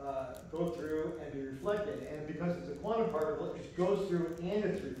go through and be reflected. And because it's a quantum particle, it goes through and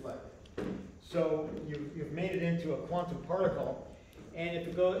it's reflected. So you've made it into a quantum particle. And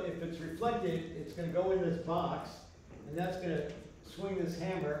if it's reflected, it's going to go in this box, and that's going to swing this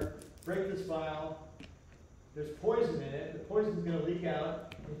hammer, break this vial. There's poison in it. The poison's going to leak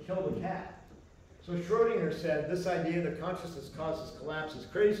out and kill the cat. So Schrödinger said this idea that consciousness causes collapse is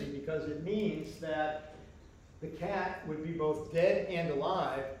crazy because it means that the cat would be both dead and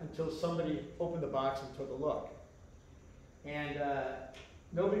alive until somebody opened the box and took a look. And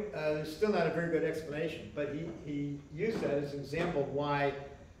there's still not a very good explanation, but he used that as an example of why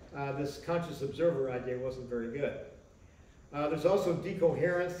this conscious observer idea wasn't very good. There's also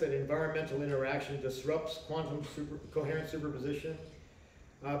decoherence, that environmental interaction disrupts quantum coherent superposition.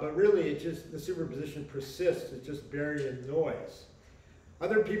 But really, the superposition persists. It's just buried in noise.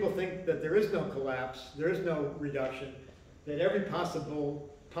 Other people think that there is no collapse, there is no reduction, that every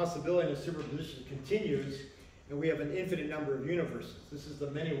possibility of superposition continues, and we have an infinite number of universes. This is the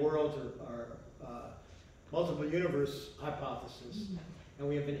many worlds or multiple universe hypothesis. And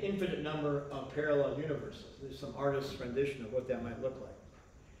we have an infinite number of parallel universes. There's some artist's rendition of what that might look like.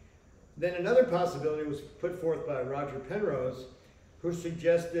 Then another possibility was put forth by Roger Penrose, who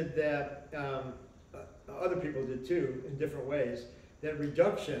suggested that, other people did too, in different ways, that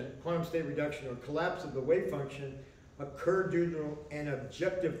reduction, quantum state reduction or collapse of the wave function occurred due to an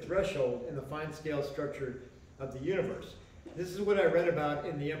objective threshold in the fine scale structure of the universe. This is what I read about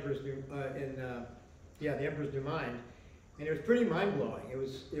in the Emperor's New, the Emperor's New Mind, and it was pretty mind-blowing. It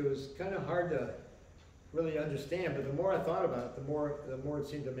was kind of hard to really understand, but the more I thought about it, the more it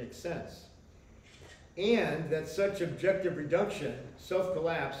seemed to make sense. And that such objective reduction,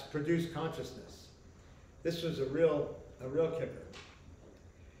 self-collapse, produced consciousness. This was a real kicker.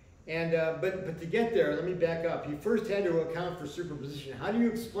 And but to get there, let me back up. He first had to account for superposition. How do you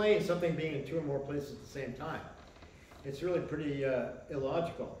explain something being in two or more places at the same time? It's really pretty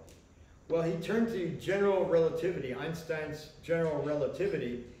illogical. Well, he turned to general relativity, Einstein's general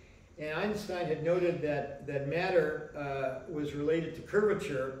relativity, and Einstein had noted that matter was related to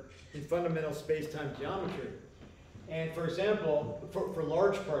curvature in fundamental space-time geometry. And for example, for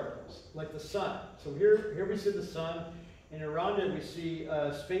large particles, like the sun. So here we see the sun, and around it we see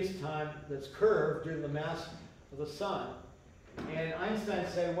space-time that's curved due to the mass of the sun. And Einstein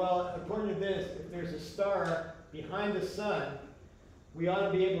said, well, according to this, if there's a star behind the sun, we ought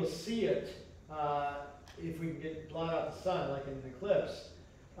to be able to see it if we blot out the sun, like in an eclipse,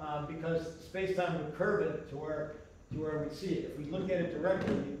 because space-time would curve it to where we see it. If we look at it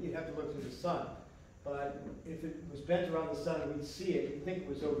directly, you'd have to look through the sun. But if it was bent around the sun, we'd see it. You'd think it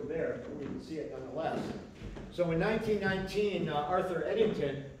was over there, but we would see it nonetheless. So in 1919, Arthur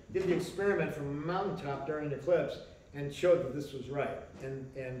Eddington did the experiment from a mountaintop during an eclipse and showed that this was right.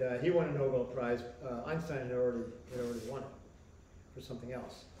 And he won a Nobel Prize. Einstein had already won it for something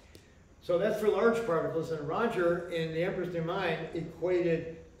else. So that's for large particles. And Roger, in The Emperor's New Mind,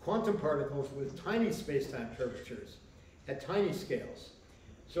 equated quantum particles with tiny space-time curvatures at tiny scales.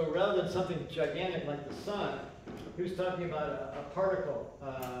 So rather than something gigantic like the sun, he was talking about a particle,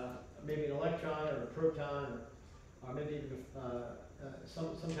 maybe an electron or a proton, or maybe even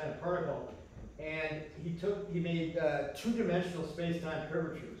some kind of particle. And he made two-dimensional space-time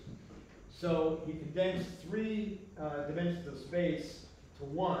curvatures. So he condensed 3 dimensions of space to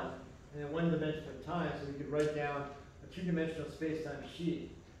 1, and then 1 dimension at a time, so we could write down a 2-dimensional space-time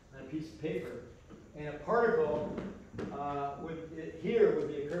sheet on a piece of paper. And a particle here would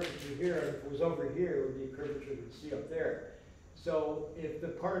be a curvature here, and if it was over here, it would be a curvature you'd see up there. So if the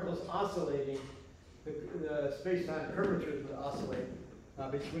particle's oscillating, the space-time curvatures would oscillate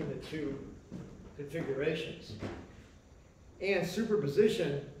between the two configurations. And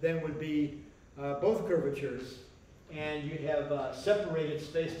superposition then would be both curvatures, and you'd have separated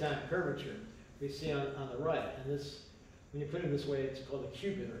space-time curvature we see on the right. And this, when you put it this way, it's called a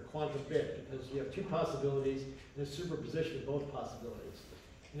qubit or a quantum bit, because you have 2 possibilities and a superposition of both possibilities.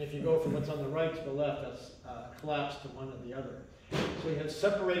 And if you go from what's on the right to the left, that's collapse to one or the other. So he had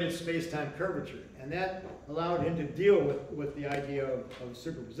separated space-time curvature, and that allowed him to deal with the idea of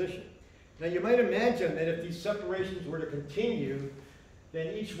superposition. Now you might imagine that if these separations were to continue,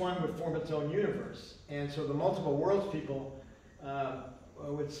 then each one would form its own universe. And so the multiple worlds people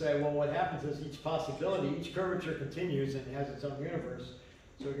would say, well, what happens is each possibility, each curvature continues and has its own universe.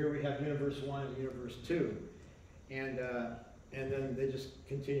 So here we have universe 1 and universe 2. And then they just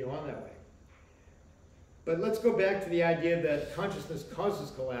continue on that way. But let's go back to the idea that consciousness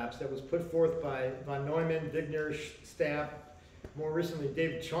causes collapse that was put forth by von Neumann, Wigner, Stapp, more recently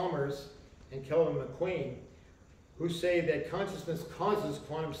David Chalmers and Kelvin McQueen, who say that consciousness causes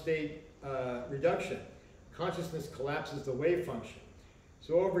quantum state reduction. Consciousness collapses the wave function.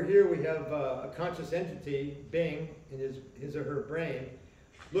 So over here we have a conscious entity, Bing, in his or her brain,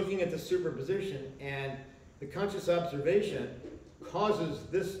 looking at the superposition, and the conscious observation causes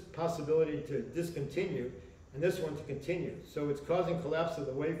this possibility to discontinue and this one to continue. So it's causing collapse of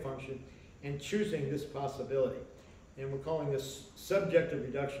the wave function and choosing this possibility. And we're calling this subjective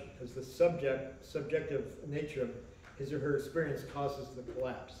reduction, because the subjective nature of his or her experience causes the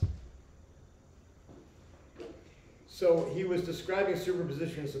collapse. So he was describing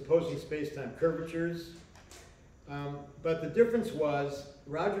superposition as opposing space-time curvatures. But the difference was,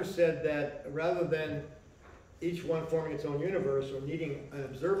 Roger said that rather than each one forming its own universe or needing an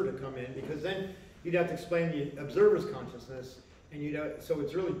observer to come in, because then you'd have to explain the observer's consciousness, and so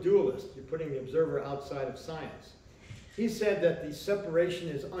it's really dualist. You're putting the observer outside of science. He said that the separation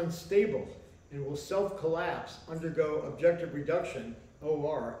is unstable and will self-collapse, undergo objective reduction,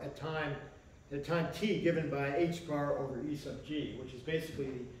 OR, at time t given by h bar over E sub g, which is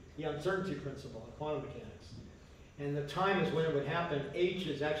basically the uncertainty principle in quantum mechanics. And the time is when it would happen. H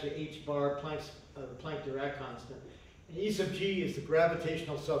is actually h bar, the Planck-Dirac constant. And E sub g is the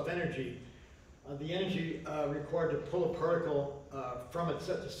gravitational self-energy, the energy required to pull a particle from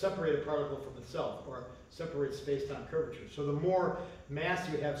itself, to separate a particle from itself, or separate space-time curvature. So the more mass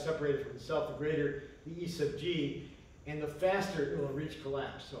you have separated from itself, the greater the E sub g, and the faster it will reach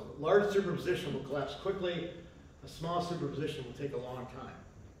collapse. So large superposition will collapse quickly, a small superposition will take a long time.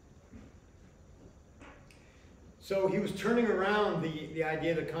 So he was turning around the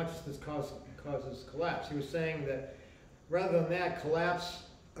idea that consciousness causes collapse. He was saying that rather than that, collapse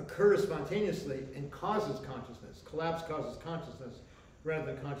occurs spontaneously and causes consciousness. Collapse causes consciousness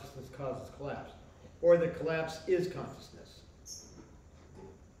rather than consciousness causes collapse. Or that collapse is consciousness.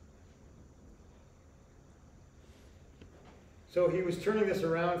 So he was turning this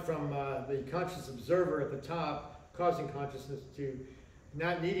around from the conscious observer at the top causing consciousness to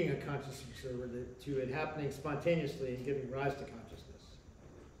not needing a conscious observer, to it happening spontaneously and giving rise to consciousness.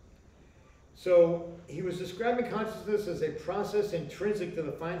 So he was describing consciousness as a process intrinsic to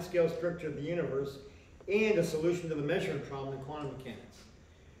the fine-scale structure of the universe and a solution to the measurement problem in quantum mechanics.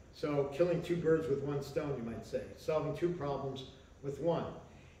 So killing two birds with one stone, you might say, solving two problems with one.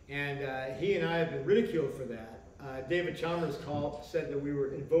 And he and I have been ridiculed for that. David Chalmers said that we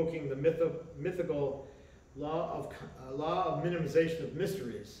were invoking the mythical law of minimization of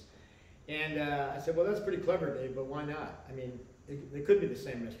mysteries. And I said, well, that's pretty clever, Dave, but why not? I mean, they could be the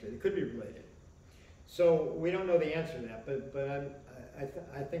same mystery. They could be related. So we don't know the answer to that, but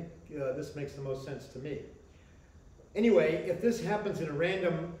I think this makes the most sense to me. Anyway, if this happens in a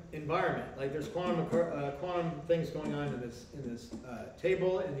random environment, like there's quantum things going on in this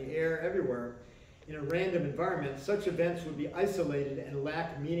table, in the air, everywhere, in a random environment, such events would be isolated and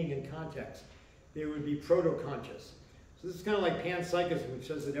lack meaning and context. They would be proto-conscious. So this is kind of like panpsychism, which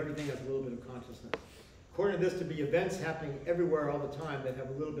says that everything has a little bit of consciousness. According to this, to be events happening everywhere all the time that have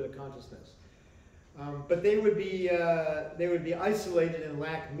a little bit of consciousness. But they would be isolated and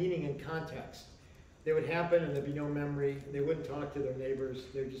lack meaning and context. They would happen and there'd be no memory. They wouldn't talk to their neighbors.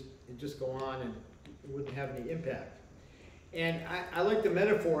 It'd just go on and it wouldn't have any impact. And I like the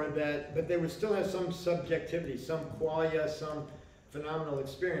metaphor that, but they would still have some subjectivity, some qualia, some phenomenal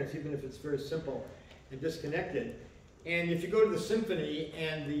experience, even if it's very simple and disconnected. And if you go to the symphony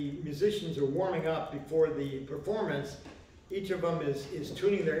and the musicians are warming up before the performance, each of them is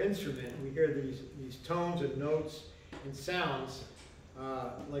tuning their instrument. We hear these tones and notes and sounds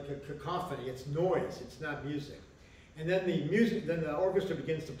like a cacophony. It's noise, it's not music. And then the orchestra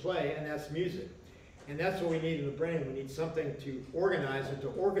begins to play, and that's music. And that's what we need in the brain. We need something to organize or to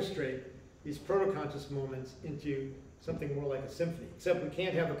orchestrate these proto-conscious moments into something more like a symphony. Except we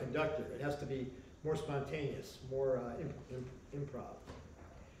can't have a conductor. It has to be more spontaneous, more improv.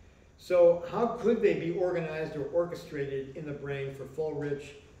 So how could they be organized or orchestrated in the brain for full,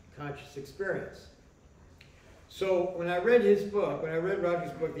 rich, conscious experience? So when I read his book, when I read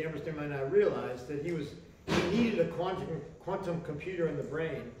Roger's book, The Emperor's New Mind, I realized that he needed a quantum computer in the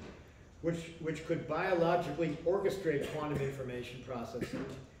brain, which could biologically orchestrate quantum information processing,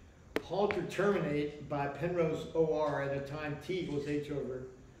 halt or terminate by Penrose OR at a time t equals h over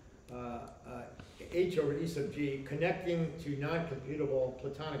e sub g, connecting to non-computable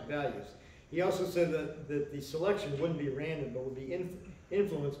Platonic values. He also said that the selection wouldn't be random, but would be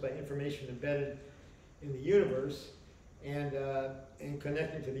influenced by information embedded in the universe and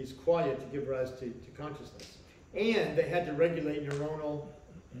connecting to these qualia to give rise to consciousness. And they had to regulate neuronal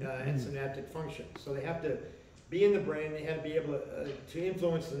and synaptic function. So they have to be in the brain, they had to be able to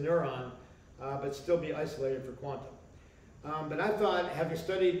influence the neuron, but still be isolated for quantum. But I thought, having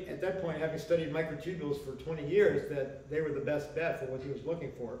studied microtubules for 20 years, that they were the best bet for what he was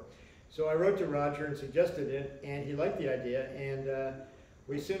looking for. So I wrote to Roger and suggested it, and he liked the idea, and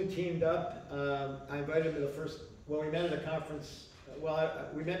we soon teamed up. I invited him to the first, well, we met at a conference,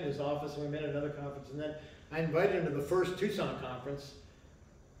 we met in his office, and we met at another conference, and then I invited him to the first Tucson conference.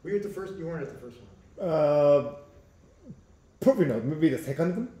 Were you at the first? You weren't at the first one. Probably not, maybe the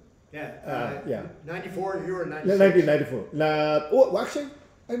second one. Yeah. Yeah. 94, you were 96. 1994. Oh, actually,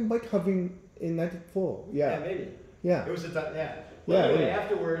 I might have been in 94. Yeah, maybe. Yeah. It was well, yeah, anyway, yeah.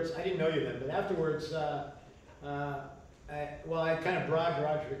 afterwards, I didn't know you then, but afterwards, I kind of bribed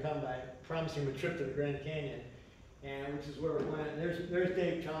Roger to come by promising him a trip to the Grand Canyon, and which is where we went. There's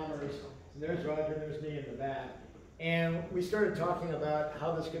Dave Chalmers, and there's Roger, and there's me in the back. And we started talking about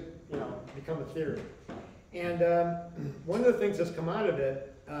how this could, become a theory. And one of the things that's come out of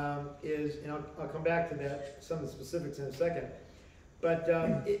it is, and I'll come back to that, some of the specifics in a second, but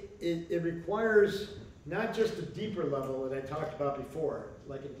it requires not just a deeper level that I talked about before,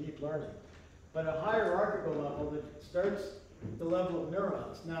 like a deep learning, but a hierarchical level that starts at the level of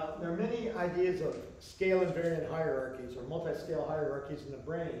neurons. Now, there are many ideas of scale invariant hierarchies or multi-scale hierarchies in the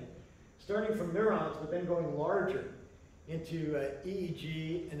brain, starting from neurons, but then going larger into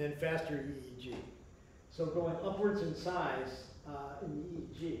EEG and then faster EEG. So going upwards in size in the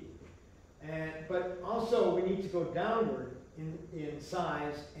EEG. But also we need to go downward in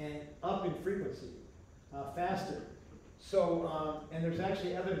size and up in frequency, faster. So, and there's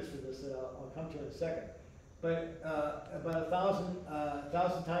actually evidence for this that I'll come to in a second. But about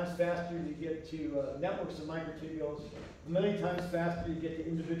 1,000 times faster you get to networks of microtubules, 1,000,000 times faster you get to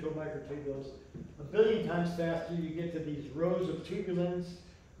individual microtubules, 1,000,000,000 times faster you get to these rows of tubulins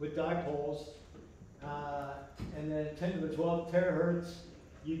with dipoles, and then at 10 to the 12 terahertz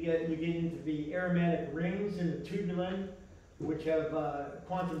you get into the aromatic rings in the tubulin, which have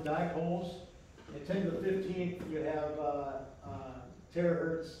quantum dipoles. At 10 to the 15th you have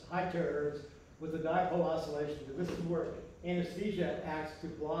terahertz, high terahertz, with the dipole oscillations. And this is where anesthesia acts to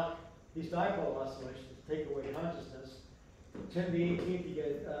block these dipole oscillations, to take away consciousness. 10 to the 18th, you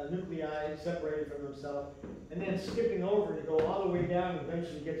get nuclei separated from themselves, and then skipping over to go all the way down and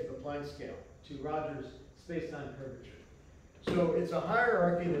eventually get to the Planck scale, to Roger's space-time curvature. So it's a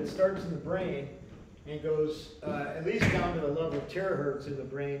hierarchy that starts in the brain and goes at least down to the level of terahertz in the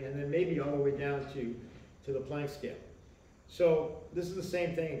brain, and then maybe all the way down to the Planck scale. So this is the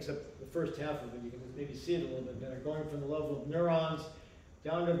same thing, except the first half of it, you can maybe see it a little bit better, going from the level of neurons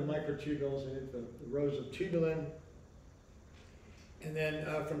down to the microtubules and into the rows of tubulin, and then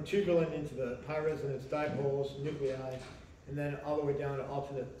from tubulin into the high resonance dipoles, nuclei, and then all the way down to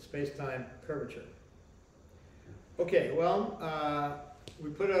alternate space-time curvature. Okay, well, we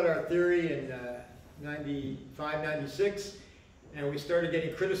put out our theory in 95, 96, and we started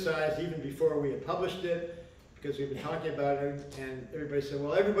getting criticized even before we had published it, because we've been talking about it, and everybody said,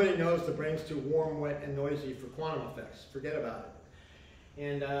 well, everybody knows the brain's too warm, wet, and noisy for quantum effects. Forget about it.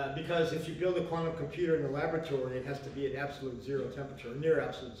 And because if you build a quantum computer in the laboratory, it has to be at absolute zero temperature, or near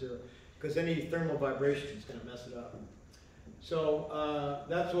absolute zero, because any thermal vibration is going to mess it up. So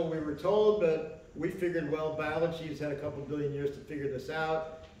that's what we were told, but we figured, well, biology has had a couple billion years to figure this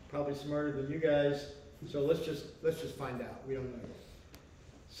out, probably smarter than you guys, so let's just find out. We don't know yet.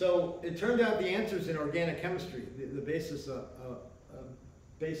 So it turned out the answer's in organic chemistry, the basis of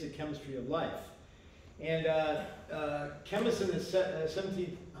basic chemistry of life. And chemists in the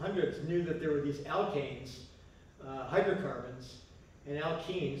 1700s knew that there were these alkanes, hydrocarbons, and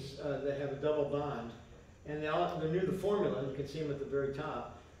alkenes that have a double bond. And they knew the formula, you can see them at the very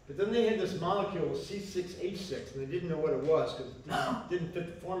top. But then they had this molecule, C6H6, and they didn't know what it was because it didn't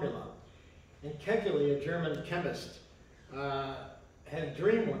fit the formula. And Kekulé, a German chemist, had a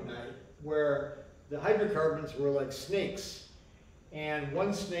dream one night where the hydrocarbons were like snakes, and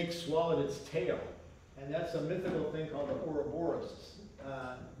one snake swallowed its tail, and that's a mythical thing called the Ouroboros,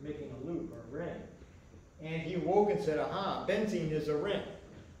 making a loop or a ring. And he awoke and said, aha, benzene is a ring.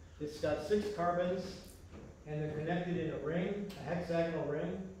 It's got 6 carbons, and they're connected in a ring, a hexagonal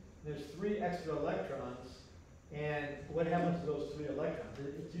ring. There's 3 extra electrons, and what happens to those 3 electrons?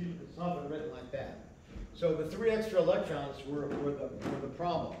 It's often written like that. So the 3 extra electrons were the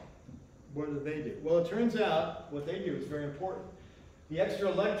problem. What do they do? Well, it turns out what they do is very important. The extra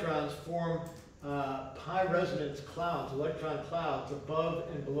electrons form pi resonance clouds, electron clouds above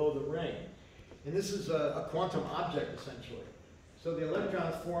and below the ring. And this is a quantum object, essentially. So the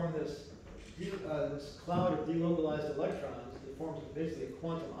electrons form this cloud of delocalized electrons. It forms basically a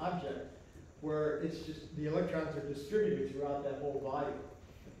quantum object where it's just the electrons are distributed throughout that whole volume.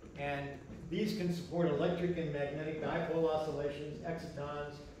 And these can support electric and magnetic dipole oscillations,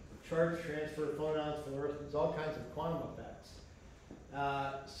 excitons, charge transfer, phonons, fluorescence, all kinds of quantum effects.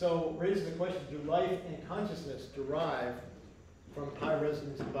 So raises the question, do life and consciousness derive from pi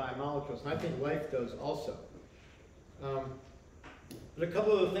resonance and biomolecules? And I think life does also. But a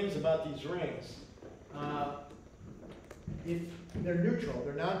couple of the things about these rings. If they're neutral,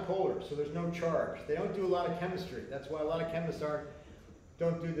 they're non-polar, so there's no charge. They don't do a lot of chemistry. That's why a lot of chemists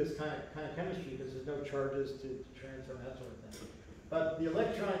don't do this kind of chemistry, because there's no charges to transfer and that sort of thing. But the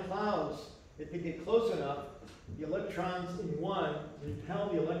electron clouds, if they get close enough, the electrons in one repel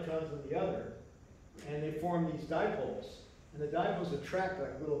the electrons in the other, and they form these dipoles. And the dipoles attract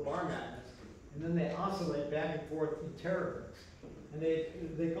like little bar magnets, and then they oscillate back and forth in terahertz. And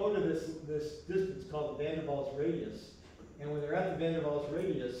they go to this distance called the van der Waals radius. And when they're at the van der Waals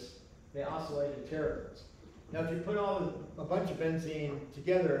radius, they oscillate in terahertz. Now, if you put a bunch of benzene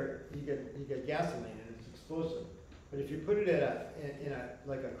together, you get gasoline, and it's explosive. But if you put it in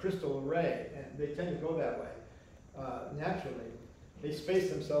like a crystal array, and they tend to go that way naturally, they space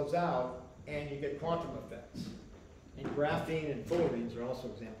themselves out, and you get quantum effects. And graphene and fullerenes are also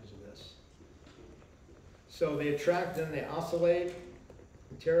examples of this. So they attract, then they oscillate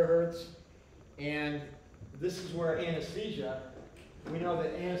in terahertz, and this is where anesthesia, we know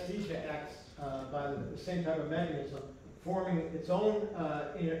that anesthesia acts by the same type of mechanism, forming its own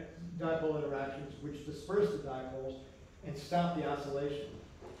dipole interactions, which disperse the dipoles and stop the oscillation.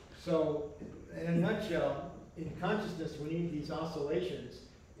 So, in a nutshell, in consciousness, we need these oscillations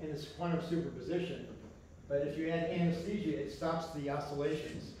and this quantum superposition. But if you add anesthesia, it stops the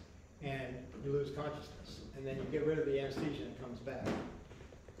oscillations, and you lose consciousness. And then you get rid of the anesthesia, and it comes back.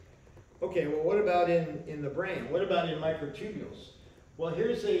 Okay, well, what about in the brain? What about in microtubules? Well,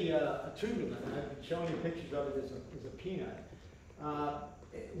 here's a tubulin. I've been showing you pictures of it as a peanut.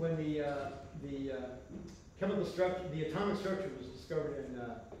 When the chemical structure, the atomic structure was discovered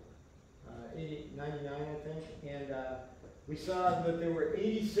in 99, I think, and we saw that there were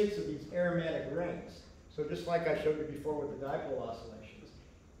 86 of these aromatic rings. So just like I showed you before with the dipole oscillations,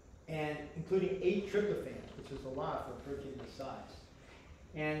 and including 8 tryptophans, which is a lot for a protein this size.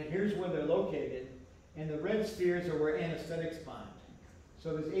 And here's where they're located, and the red spheres are where anesthetics bind.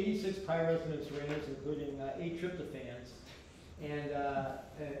 So there's 86 pi resonance rings, including 8 tryptophans. And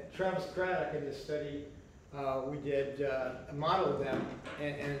Travis Craddock in this study, we did a model of them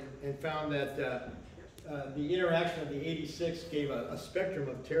and found that the interaction of the 86 gave a spectrum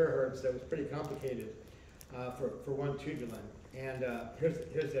of terahertz that was pretty complicated for one tubulin. And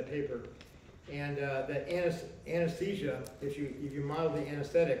here's that paper. And that anesthesia, if you model the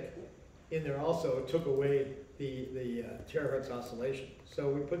anesthetic in there also, it took away the terahertz oscillation. So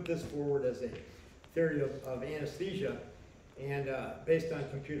we put this forward as a theory of anesthesia, and based on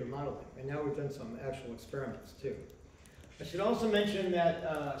computer modeling. And now we've done some actual experiments too. I should also mention that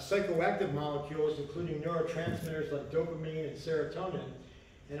psychoactive molecules, including neurotransmitters like dopamine and serotonin,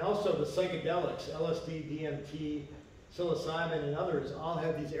 and also the psychedelics, LSD, DMT, psilocybin, and others, all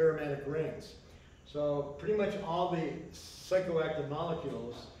have these aromatic rings. So pretty much all the psychoactive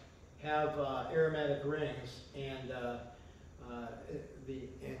molecules have aromatic rings, and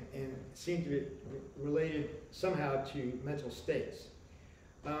seem to be related somehow to mental states.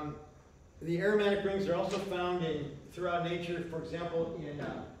 The aromatic rings are also found throughout nature, for example, in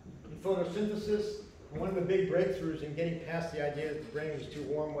photosynthesis. And one of the big breakthroughs in getting past the idea that the brain was too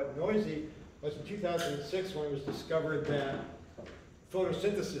warm, wet, and noisy was in 2006 when it was discovered that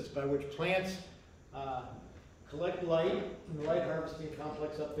photosynthesis, by which plants collect light in the light harvesting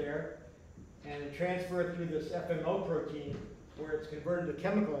complex up there and transfer it through this FMO protein, where it's converted to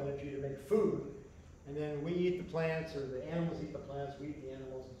chemical energy to make food, and then we eat the plants, or the animals eat the plants, we eat the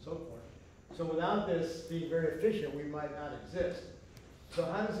animals, and so forth. So without this being very efficient, we might not exist. So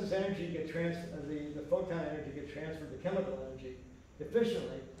how does this energy get transferred, the photon energy get transferred to chemical energy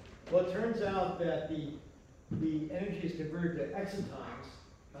efficiently? Well, it turns out that the energy is converted to excitons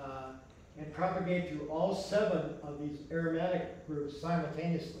and propagate through all 7 of these aromatic groups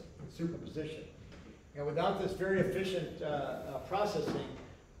simultaneously in superposition. And without this very efficient processing,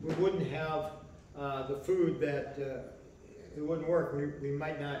 we wouldn't have the food that it wouldn't work. We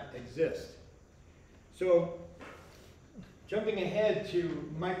might not exist. So jumping ahead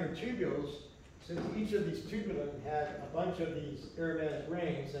to microtubules, since each of these tubulin had a bunch of these aromatic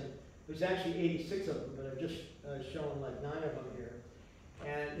rings, and there's actually 86 of them, but I've just shown like 9 of them here.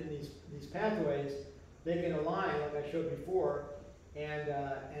 And in these pathways, they can align, like I showed before, and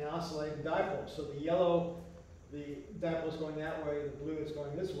oscillate in dipoles. So the yellow, the dipole is going that way, the blue is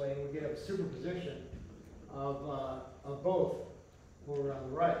going this way, and we get a superposition of both over on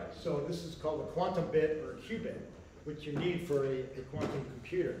the right. So this is called a quantum bit or a qubit, which you need for a quantum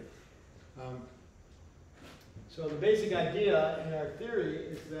computer. So the basic idea in our theory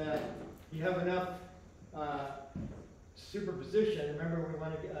is that you have enough superposition. Remember, we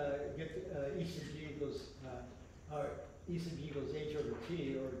want to get E sub G equals E sub G equals H over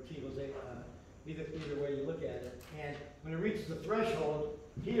T, or T equals A, either way you look at it. And when it reaches the threshold,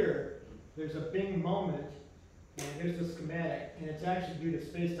 here, there's a bing moment, and there's the schematic, and it's actually due to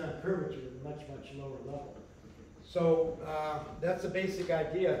space-time curvature at a much, much lower level. So that's the basic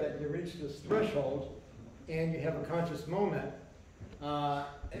idea, that you reach this threshold, and you have a conscious moment.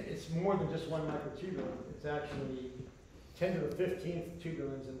 It's more than just one microtubule. It's actually 10 to the 15th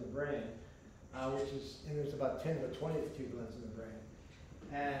tubulins in the brain, and there's about 10 to the 20th tubulins in the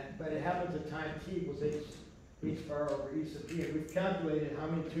brain. But it happens at time t equals h bar over e sub b, and we've calculated how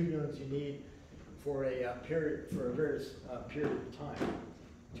many tubulins you need for a period, for a various period of time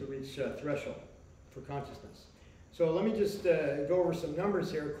to reach threshold for consciousness. So let me just go over some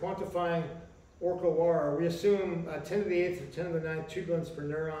numbers here. Quantifying OR, we assume 10 to the 8th or 10 to the 9th tubulins per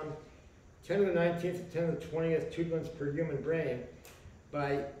neuron, 10 to the 19th and 10 to the 20th tubulins per human brain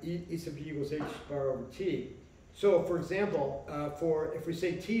by E sub b equals h bar over t. So for example, if we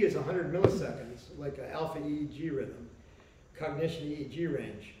say t is 100 milliseconds, like an alpha EEG rhythm, cognition EEG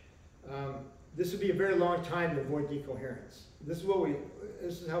range, this would be a very long time to avoid decoherence. This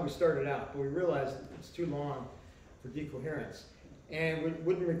is how we started out, but we realized it's too long for decoherence, and we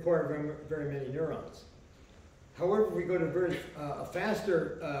wouldn't require very many neurons. However, if we go to a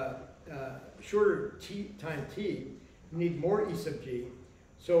faster, shorter time t, you need more E sub g.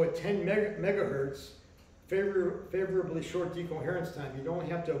 So at 10 megahertz, favorably short decoherence time, you'd only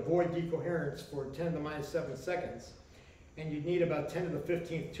have to avoid decoherence for 10 to the minus 7 seconds, and you'd need about 10 to the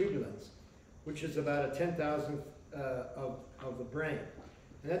 15th tubulins, which is about a 10,000th of the brain.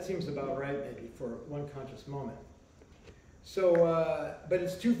 And that seems about right, maybe, for one conscious moment. So, but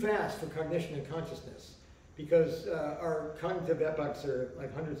it's too fast for cognition and consciousness, because our cognitive epochs are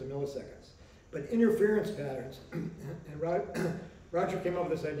like hundreds of milliseconds. But interference patterns, and Roger came up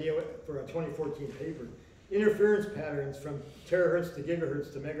with this idea for a 2014 paper, interference patterns from terahertz to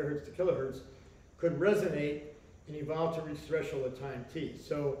gigahertz to megahertz to kilohertz could resonate and evolve to reach threshold at time t.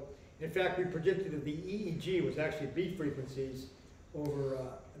 So, in fact, we predicted that the EEG was actually beat frequencies over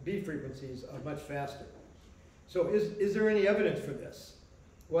beat frequencies of much faster. So is there any evidence for this?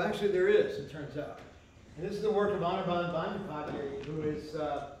 Well, actually there is, it turns out. And this is the work of Anirban Bandipati, who is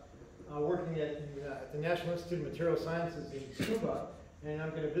working at the National Institute of Material Sciences in Cuba, and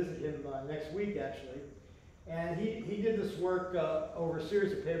I'm going to visit him next week, actually. And he did this work over a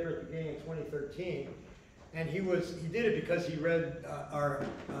series of papers at the beginning of 2013, and he did it because he read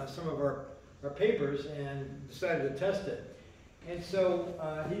some of our papers and decided to test it. And so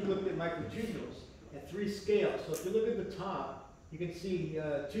he looked at microtubules at 3 scales. So if you look at the top, you can see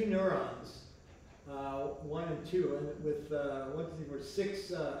 2 neurons, 1 and 2, and with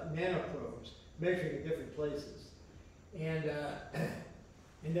 6 nanoprobes measuring at different places. And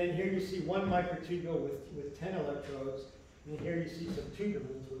then here you see 1 microtubule with 10 electrodes, and here you see some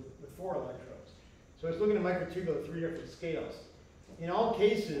tubulins with 4 electrodes. So it's looking at microtubule at 3 different scales. In all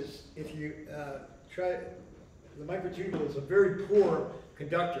cases, if you try, the microtubule is a very poor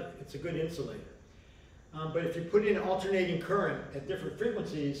conductor. It's a good insulator. But if you put in alternating current at different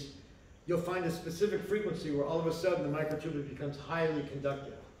frequencies, you'll find a specific frequency where all of a sudden the microtubule becomes highly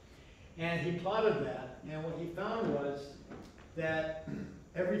conductive. And he plotted that, and what he found was that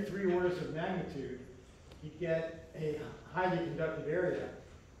every 3 orders of magnitude, you get a highly conductive area.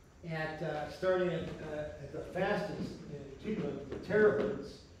 Starting at the fastest tubulin, the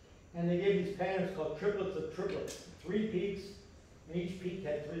terahertz, and they gave these patterns called triplets of triplets, 3 peaks, and each peak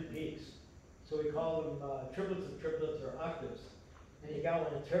had 3 peaks. So we call them triplets of triplets, or octaves. And you got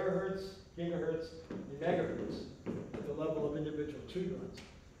one at terahertz, gigahertz, and megahertz at the level of individual tubulins.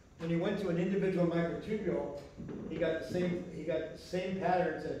 when he went to an individual microtubule, he got the same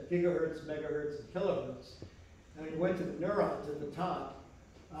patterns at gigahertz, megahertz, and kilohertz. And when he went to the neurons at the top,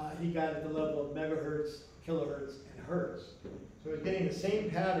 he got at the level of megahertz, kilohertz, and hertz. So he's getting the same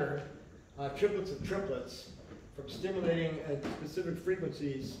pattern, triplets of triplets, from stimulating at specific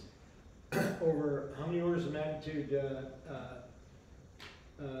frequencies over how many orders of magnitude?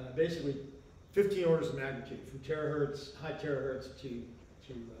 Basically 15 orders of magnitude, from terahertz, high terahertz to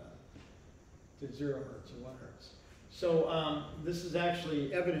 0 hertz or 1 hertz. So this is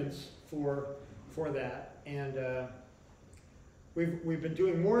actually evidence for that, and we've been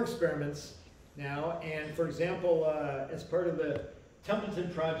doing more experiments now. And for example, as part of the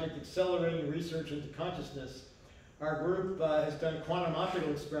Templeton Project, Accelerating Research into Consciousness, our group has done quantum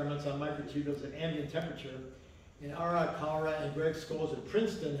optical experiments on microtubules at ambient temperature. And Ara Kara and Greg Scholes at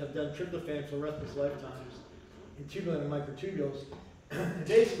Princeton have done tryptophan fluorescence lifetimes in tubular microtubules. And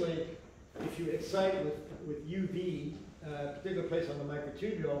basically, if you excite with UV, a particular place on the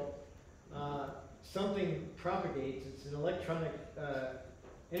microtubule, something propagates. It's an electronic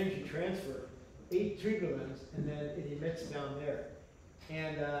energy transfer, 8 tubulins, and then it emits down there.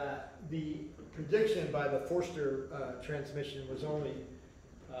 And the prediction by the Forster transmission was only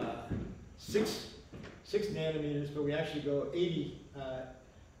 6 nanometers, but we actually go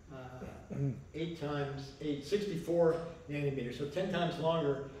 8 times 8, 64 nanometers, so 10 times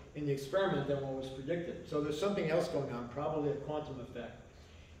longer in the experiment than what was predicted. So there's something else going on, probably a quantum effect.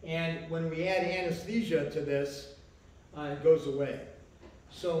 And when we add anesthesia to this, it goes away.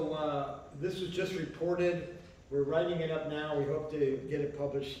 So this was just reported. We're writing it up now. We hope to get it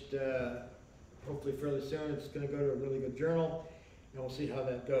published hopefully fairly soon. It's going to go to a really good journal, and we'll see how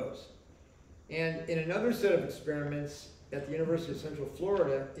that goes. And in another set of experiments at the University of Central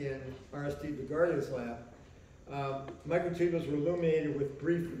Florida in R.S.D. Vigaria's lab, microtubules were illuminated with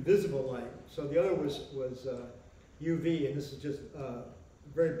brief visible light. So the other was UV, and this is just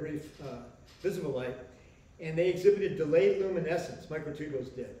very brief visible light. And they exhibited delayed luminescence,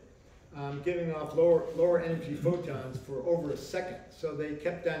 microtubules did, giving off lower energy photons for over a second. So they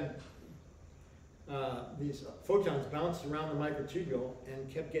kept on, these photons bounced around the microtubule and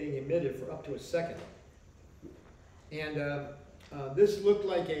kept getting emitted for up to a second. And this looked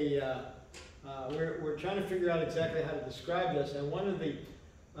like a, we're trying to figure out exactly how to describe this, and one of the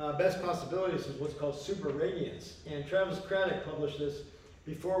best possibilities is what's called super radiance. And Travis Craddock published this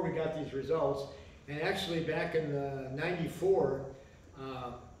before we got these results. And actually back in '94,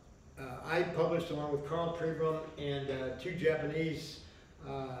 I published along with Carl Pribram and 2 Japanese,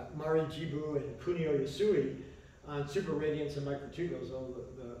 Mari Jibu and Kunio Yasui, on super radiance and microtubules, although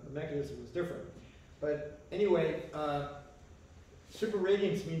the mechanism was different. But anyway, super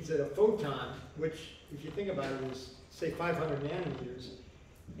radiance means that a photon, which if you think about it is say 500 nanometers,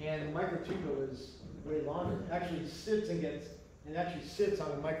 and a microtubule is way longer, actually sits and sits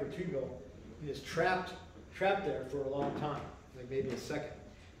on a microtubule and is trapped there for a long time, like maybe a second.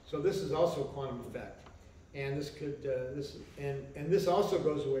 So this is also a quantum effect, and this could this also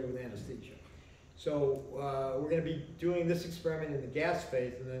goes away with anesthesia. So we're going to be doing this experiment in the gas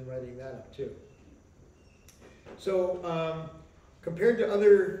phase and then writing that up too. So compared to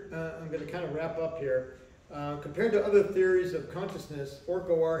other, I'm going to kind of wrap up here. Compared to other theories of consciousness,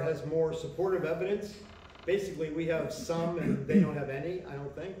 ORC-OR has more supportive evidence. Basically, we have some and they don't have any, I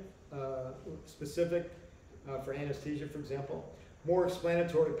don't think, specific for anesthesia, for example. More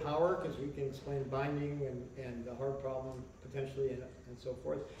explanatory power, because we can explain binding and the heart problem potentially and so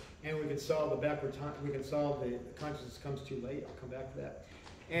forth. And we can solve the backward time, we can solve the consciousness comes too late, I'll come back to that.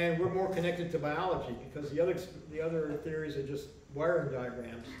 And we're more connected to biology, because the other theories are just wiring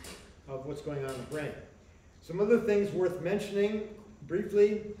diagrams of what's going on in the brain. Some other things worth mentioning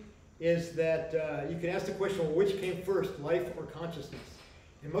briefly is that you can ask the question, well, which came first, life or consciousness?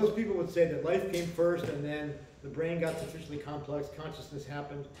 And most people would say that life came first and then the brain got sufficiently complex, consciousness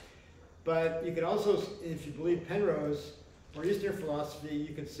happened. But you could also, if you believe Penrose or Eastern philosophy,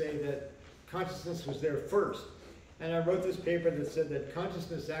 you could say that consciousness was there first. And I wrote this paper that said that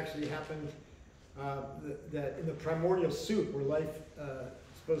consciousness actually happened, that in the primordial soup where life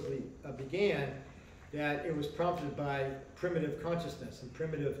supposedly began, that it was prompted by primitive consciousness and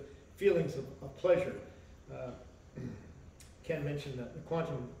primitive feelings of pleasure. Ken mentioned the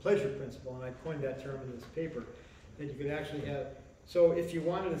quantum pleasure principle, and I coined that term in this paper, that you could actually have. So if you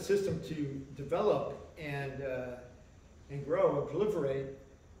wanted a system to develop and grow and proliferate,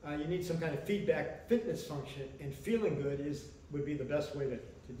 you need some kind of feedback fitness function, and feeling good would be the best way to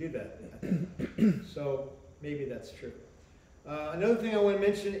do that, I think. So maybe that's true. Another thing I want to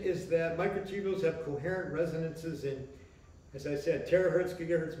mention is that microtubules have coherent resonances in as I said, terahertz,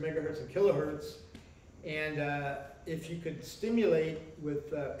 gigahertz, megahertz, and kilohertz. And if you could stimulate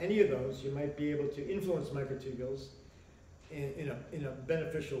with any of those, you might be able to influence microtubules in a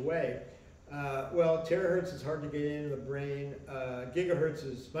beneficial way. Well, terahertz is hard to get into the brain. Gigahertz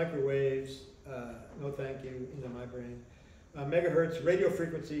is microwaves, no thank you, into my brain. Megahertz, radio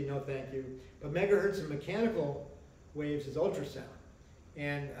frequency, no thank you. But megahertz and mechanical waves is ultrasound.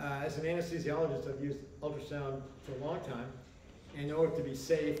 And as an anesthesiologist, I've used ultrasound for a long time and know it to be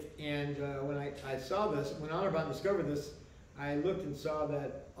safe. And when I saw this, when Anirban discovered this, I looked and saw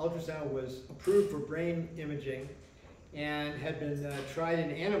that ultrasound was approved for brain imaging and had been tried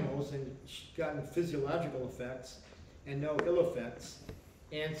in animals and gotten physiological effects and no ill effects.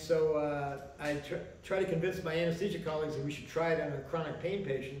 And so I tried to convince my anesthesia colleagues that we should try it on our chronic pain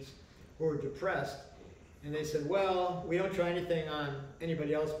patients who are depressed. And they said, well, we don't try anything on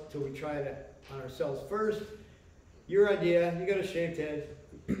anybody else until we try it on ourselves first. Your idea, you got a shaved head,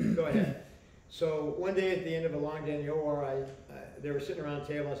 go ahead. So one day at the end of a long day in the OR, they were sitting around the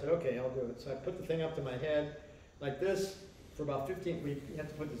table. I said, okay, I'll do it. So I put the thing up to my head like this for about 15, you have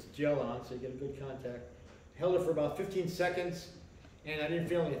to put this gel on so you get a good contact. Held it for about 15 seconds, and I didn't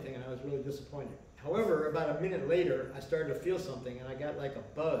feel anything, and I was really disappointed. However, about a minute later, I started to feel something, and I got like a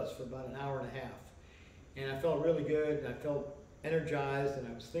buzz for about an hour and a half. And I felt really good, and I felt energized, and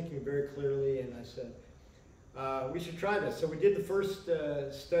I was thinking very clearly, and I said, we should try this. So we did the first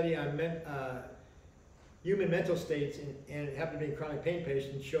study on human mental states, and it happened to be in chronic pain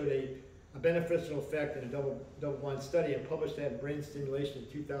patients, showed a beneficial effect in a double-blind study, and published that in Brain Stimulation in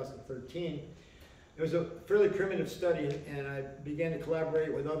 2013. It was a fairly primitive study, and I began to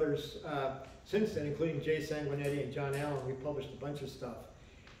collaborate with others since then, including Jay Sanguinetti and John Allen. We published a bunch of stuff.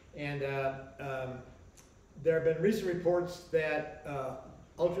 And there have been recent reports that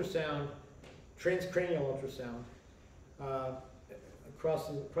ultrasound, transcranial ultrasound,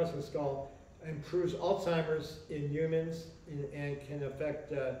 crossing the skull, improves Alzheimer's in humans and can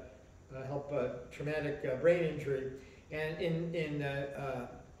affect, help traumatic brain injury. And in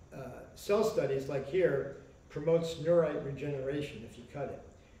cell studies like here, promotes neurite regeneration if you cut it.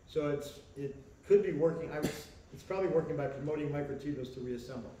 So it could be working, it's probably working by promoting microtubules to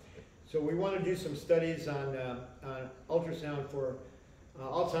reassemble. So we want to do some studies on ultrasound for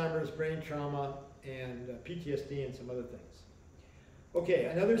Alzheimer's, brain trauma, and PTSD and some other things. Okay,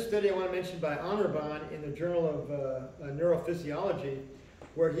 another study I want to mention by Anirban in the Journal of Neurophysiology,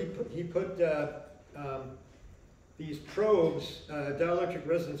 where he put these probes, dielectric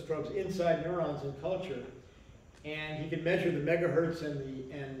resonance probes, inside neurons in culture, and he could measure the megahertz and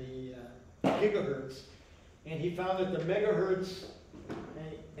the gigahertz, and he found that the megahertz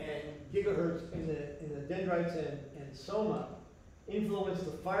and gigahertz in the dendrites and soma influenced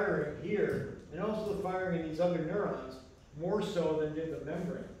the firing here, and also the firing in these other neurons, more so than did the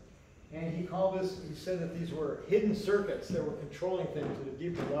membrane. And he called this, he said that these were hidden circuits that were controlling things at a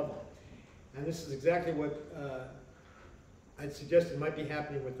deeper level. And this is exactly what I'd suggested might be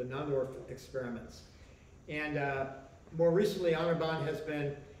happening with the Nandorf experiments. And more recently, Anirban has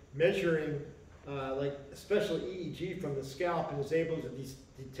been measuring like a special EEG from the scalp and is able to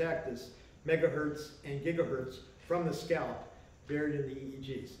detect this megahertz and gigahertz from the scalp buried in the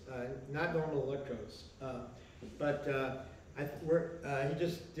EEGs. Not normal electrodes. He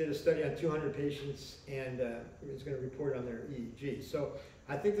just did a study on 200 patients and is going to report on their EEG. So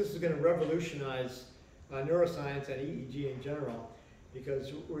I think this is going to revolutionize neuroscience and EEG in general,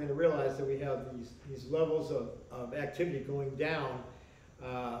 because we're going to realize that we have these levels of activity going down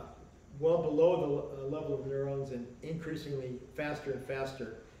well below the level of neurons and increasingly faster and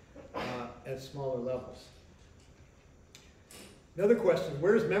faster at smaller levels. Another question,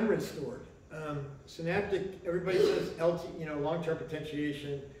 where is memory stored? Synaptic, everybody says LT, long-term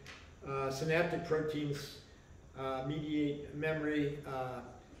potentiation. Synaptic proteins mediate memory,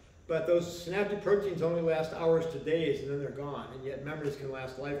 but those synaptic proteins only last hours to days and then they're gone, and yet memories can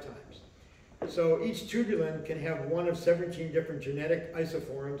last lifetimes. So each tubulin can have one of 17 different genetic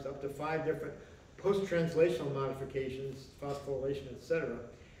isoforms, up to 5 different post-translational modifications, phosphorylation, etc.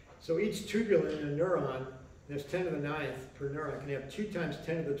 So each tubulin in a neuron, there's 10 to the 9th per neuron, can have 2 times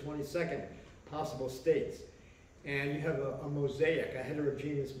 10 to the 22nd possible states. And you have a mosaic, a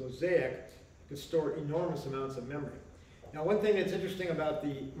heterogeneous mosaic, that can store enormous amounts of memory. Now, one thing that's interesting about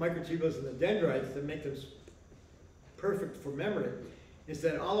the microtubules and the dendrites that make them perfect for memory is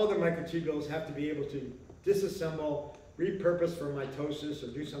that all other microtubules have to be able to disassemble, repurpose for mitosis, or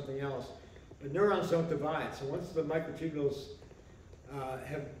do something else. But neurons don't divide. So once the microtubules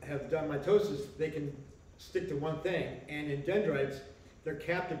have done mitosis, they can stick to one thing. And in dendrites, they're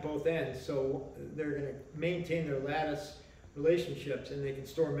capped at both ends, so they're going to maintain their lattice relationships, and they can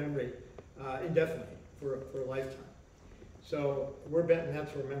store memory indefinitely for a lifetime. So we're betting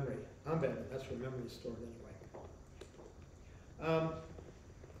that's where memory, I'm betting that's where memory is stored anyway.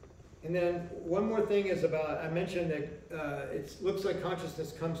 And then one more thing is about, I mentioned that it looks like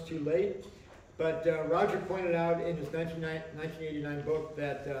consciousness comes too late, but Roger pointed out in his 1989 book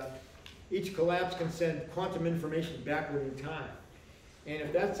that each collapse can send quantum information backward in time. And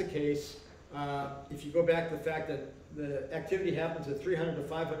if that's the case, if you go back to the fact that the activity happens at 300 to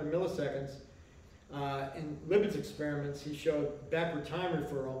 500 milliseconds, in Libet's experiments, he showed backward time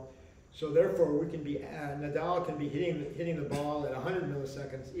referral. So therefore, we can be Nadal can be hitting the ball at 100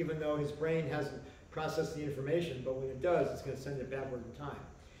 milliseconds, even though his brain hasn't processed the information. But when it does, it's going to send it backward in time.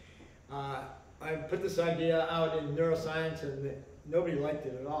 I put this idea out in neuroscience, and nobody liked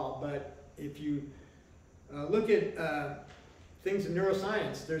it at all. But if you look at things in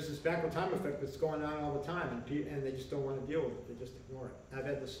neuroscience, there's this backward time effect that's going on all the time, and they just don't want to deal with it. They just ignore it. I've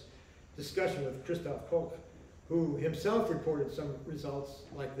had this discussion with Christoph Koch, who himself reported some results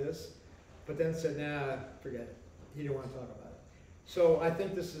like this, but then said, nah, forget it. He didn't want to talk about it. So I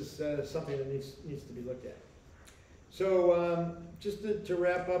think this is something that needs to be looked at. So just to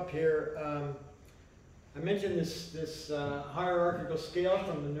wrap up here, I mentioned this hierarchical scale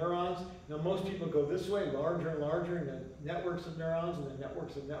from the neurons. Now most people go this way, larger and larger, in the networks of neurons and the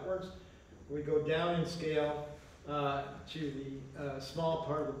networks of networks. We go down in scale to the smallest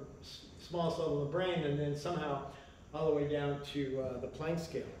level of the brain, and then somehow all the way down to the Planck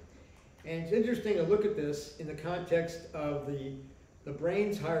scale. And it's interesting to look at this in the context of the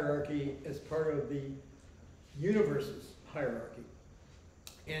brain's hierarchy as part of the universe's hierarchy.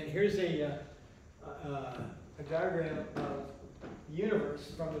 And here's a diagram of the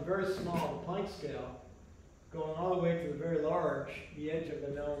universe from the very small, the Planck scale, going all the way to the very large, the edge of the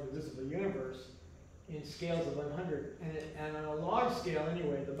known visible universe, in scales of 100. And on a log scale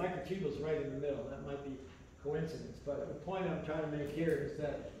anyway, the microtubule is right in the middle. That might be coincidence. But the point I'm trying to make here is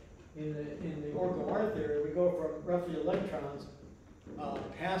that in the Orca-Warner theory, we go from roughly electrons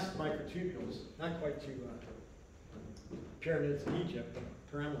past microtubules, not quite to pyramids in Egypt, but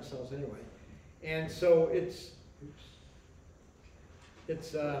pyramidal cells anyway. And so it's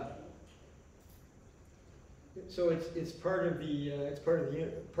part of the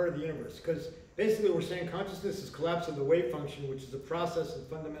universe, because basically we're saying consciousness is collapse of the wave function, which is a process in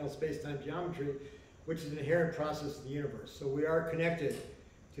fundamental space-time geometry, which is an inherent process of the universe. So we are connected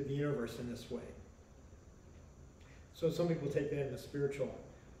to the universe in this way. So some people take that in a spiritual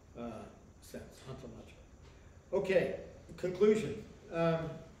sense, ontological. Okay, conclusion.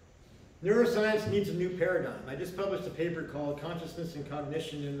 Neuroscience needs a new paradigm. I just published a paper called Consciousness and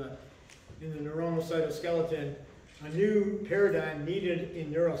Cognition in the Neuronal Cytoskeleton, a new paradigm needed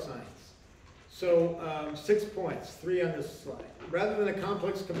in neuroscience. So 6 points, 3 on this slide. Rather than a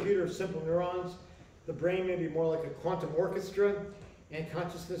complex computer of simple neurons, the brain may be more like a quantum orchestra, and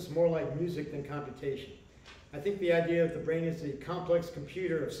consciousness more like music than computation. I think the idea that the brain is a complex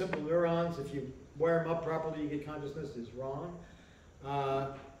computer of simple neurons, if you wire them up properly, you get consciousness, is wrong.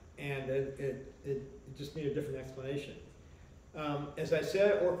 And it just needs a different explanation. As I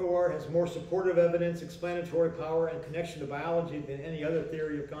said, Orca-War has more supportive evidence, explanatory power, and connection to biology than any other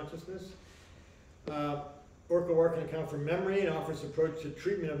theory of consciousness. Orca-War can account for memory and offers approach to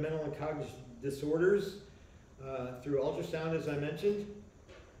treatment of mental and cognitive disorders through ultrasound, as I mentioned.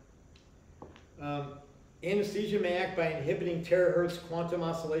 Anesthesia may act by inhibiting terahertz quantum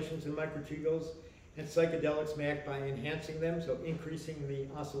oscillations in microtubules, and psychedelics may act by enhancing them, so increasing the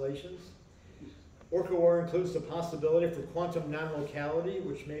oscillations. Orca-War includes the possibility for quantum non-locality,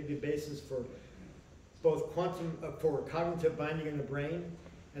 which may be a basis for both for cognitive binding in the brain,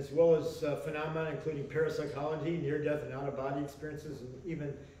 as well as phenomena including parapsychology, near-death and out-of-body experiences, and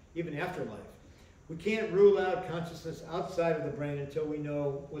even afterlife. We can't rule out consciousness outside of the brain until we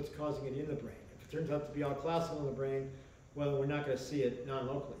know what's causing it in the brain. If it turns out to be all classical in the brain, well, we're not going to see it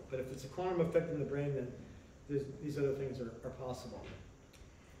non-locally. But if it's a quantum effect in the brain, then these other things are possible.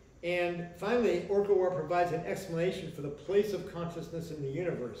 And finally, Orca-War provides an explanation for the place of consciousness in the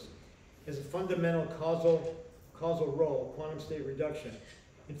universe as a fundamental causal role, quantum state reduction,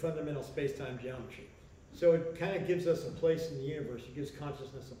 in fundamental space-time geometry. So it kind of gives us a place in the universe. It gives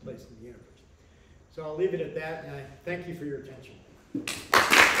consciousness a place in the universe. So I'll leave it at that, and I thank you for your attention.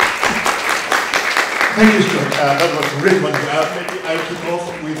 Thank you, Stuart. That was really wonderful. Maybe I'll kick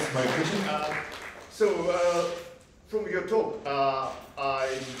off with my question. So from your talk,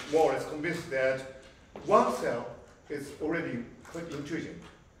 I'm more or less convinced that one cell is already quite intelligent.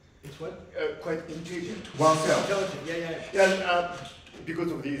 It's what? Quite intelligent. One cell. Intelligent, yeah. Yeah,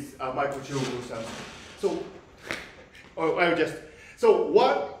 because of these microtubules. So Oh, I'll just. So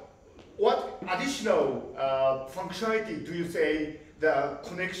what additional functionality do you say the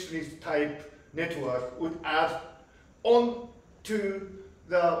connectionist type network would add on to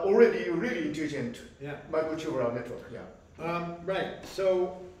the already really intelligent microtubule network? Yeah. Right.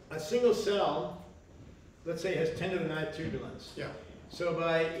 So a single cell, let's say, has 10 to the 9 tubulins. Yeah. So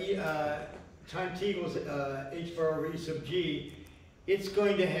by time t equals h bar over e sub g, it's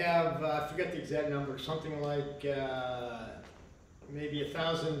going to have, I forget the exact number, something like maybe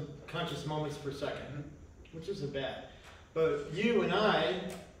 1,000 conscious moments per second, which isn't bad. But you and I,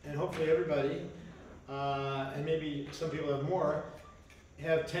 and hopefully everybody, and maybe some people have more,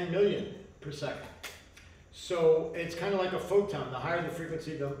 have 10 million per second. So it's kind of like a photon. The higher the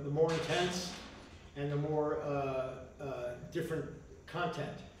frequency, the more intense and the more different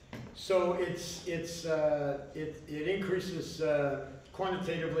content. So it increases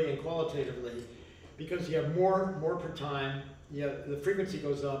quantitatively and qualitatively because you have more per time. The frequency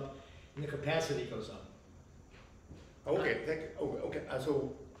goes up and the capacity goes up. Okay, thank you. Oh, okay,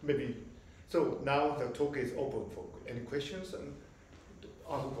 so now the talk is open for any questions. And,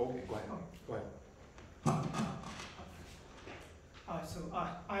 okay, go ahead.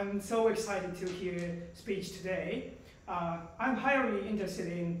 I'm so excited to hear speech today. I'm highly interested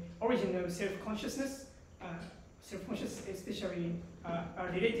in origin of self-consciousness. Self-consciousness especially are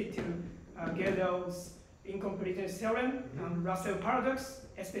related to Gödel's incompleteness theorem and Russell paradox,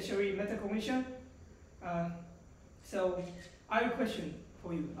 especially metacognition. So I have a question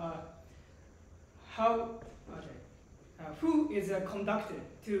for you. Who is a conductor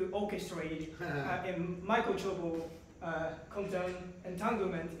to orchestrate a microtubule quantum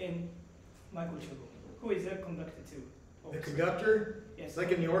entanglement in microtubule? Who is a conductor to? The conductor? Yes.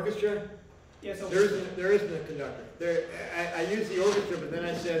 Like in the orchestra? Yes. There isn't a conductor. I use the orchestra, but then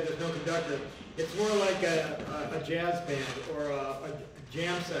I said there's no conductor. It's more like a jazz band or a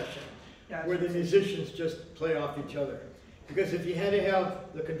jam session where the musicians just play off each other. Because if you had to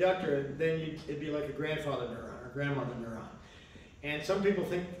have the conductor, then it'd be like a grandfather neuron or grandmother neuron. And some people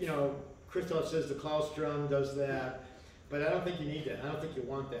think, Christoph says the Klaus drum does that, but I don't think you need that. I don't think you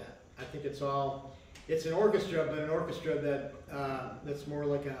want that. I think it's an orchestra, but an orchestra that's more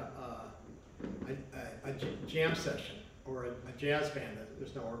like a jam session or a jazz band.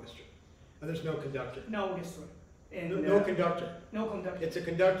 There's no orchestra. And there's no conductor. No orchestra. And, no conductor. No conductor. It's a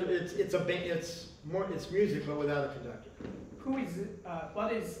conductor. It's music, but without a conductor. Who is?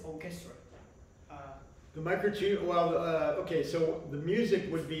 What is orchestra? The microtubule. Well, okay. So the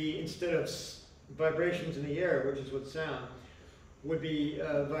music would be, instead of vibrations in the air, which is what sound, would be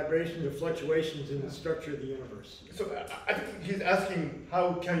vibrations or fluctuations in the structure of the universe. So I think he's asking,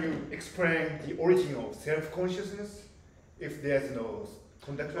 how can you explain the origin of self-consciousness if there's no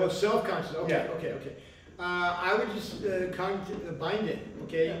conductor? Oh, self-conscious. Okay, Yeah. okay. I would just bind it.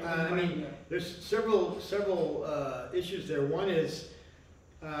 Okay. There's several issues there. One is,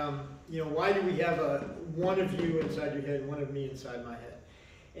 why do we have one of you inside your head and one of me inside my head?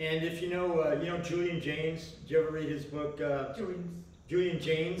 And if you know Julian Jaynes. Did you ever read his book? Julian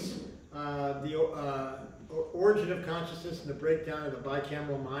Jaynes, the Origin of Consciousness and the Breakdown of the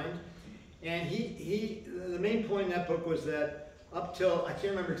Bicameral Mind. And the main point in that book was that up till, I can't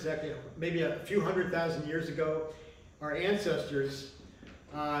remember exactly, maybe a few 100,000 years ago, our ancestors,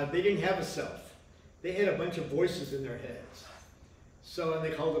 they didn't have a self. They had a bunch of voices in their heads. So, and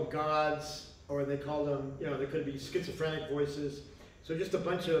they called them gods, or they called them, they could be schizophrenic voices. So just a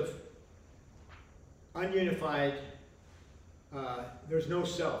bunch of ununified, there's no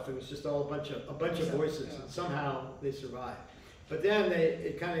self. It was just all a bunch of voices, and somehow they survived. But then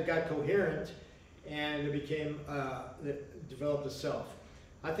it kind of got coherent, and it became, it developed a self.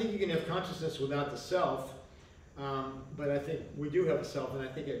 I think you can have consciousness without the self, but I think we do have a self, and I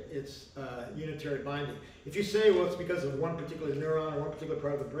think it's unitary binding. If you say, well, it's because of one particular neuron or one particular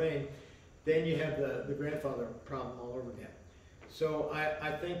part of the brain, then you have the grandfather problem all over again. So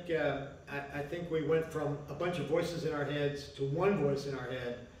I think we went from a bunch of voices in our heads to one voice in our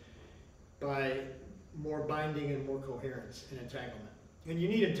head by more binding and more coherence and entanglement. And you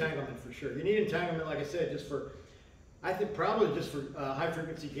need entanglement for sure. You need entanglement, like I said, probably just for high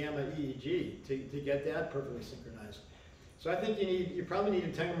frequency gamma EEG to get that perfectly synchronized. So I think you probably need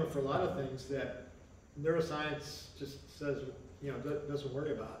entanglement for a lot of things that neuroscience just says, doesn't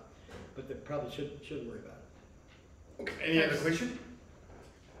worry about, but that probably should worry about. Okay. Any other question?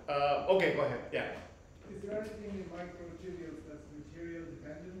 Okay, go ahead. Yeah. Is there anything in microtubules that's material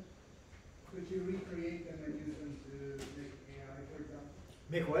dependent? Could you recreate them and use them to make AI, for example?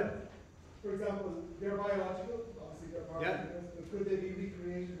 Make what? For example, they're biological, obviously they're particles, but could they be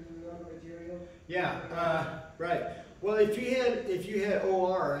recreated in another material? Yeah, right. Well, if you had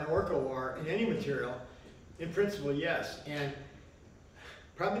OR and work OR in any material, in principle, yes. And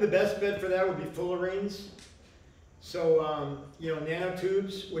probably the best bet for that would be fullerenes. So you know,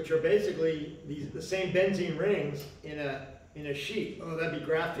 nanotubes, which are basically the same benzene rings in a sheet. Oh, that'd be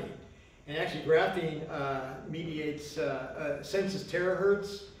graphene. And actually, graphene mediates, senses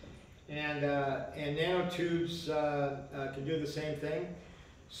terahertz, and nanotubes can do the same thing.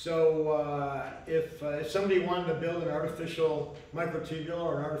 So if somebody wanted to build an artificial microtubule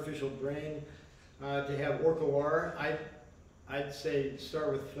or an artificial brain to have work OR, I'd say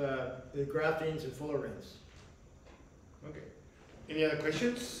start with the graphenes and fullerenes. Okay. Any other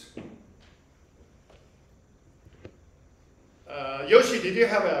questions? Yoshi, did you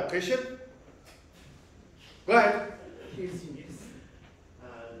have a question? Go ahead. Yes.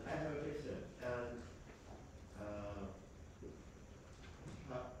 I have a question.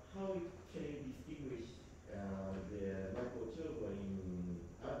 How can you distinguish the microtubule in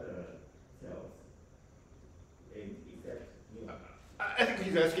other cells? Except I think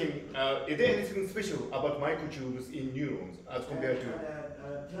he's asking, is there anything special about microtubules in neurons as compared to?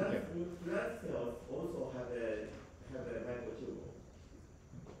 Plant cells also have a microtubule.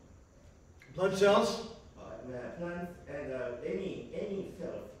 Blood cells? Plants and any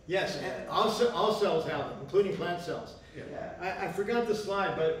cells. Yes, and all cells have them, including plant cells. Yeah. I forgot the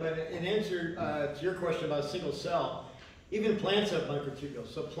slide, but in answer to your question about single cell, even plants have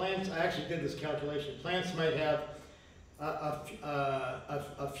microtubules. So plants, I actually did this calculation. Plants might have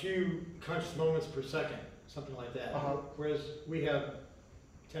a few conscious moments per second, something like that. Whereas we have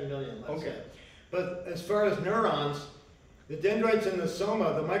 10 million, let's say. But as far as neurons, the dendrites and the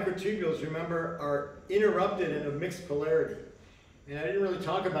soma, the microtubules, remember, are interrupted in a mixed polarity. And I didn't really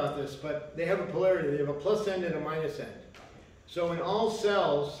talk about this, but they have a polarity. They have a plus end and a minus end. So in all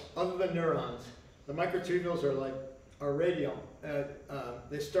cells, other than neurons, the microtubules are radial.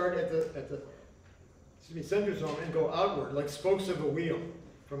 They start at the centrosome and go outward like spokes of a wheel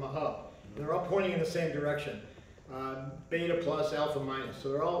from a hub. And they're all pointing in the same direction. Beta plus, alpha minus.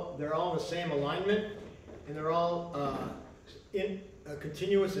 So they're all in the same alignment, and they're all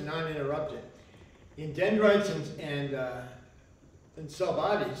continuous and non-interrupted. In dendrites and cell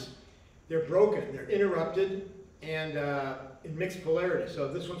bodies, they're broken, they're interrupted, and in mixed polarity. So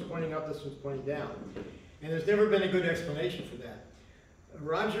this one's pointing up, this one's pointing down. And there's never been a good explanation for that.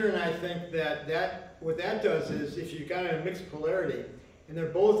 Roger and I think that what that does is, if you've got a mixed polarity, and they're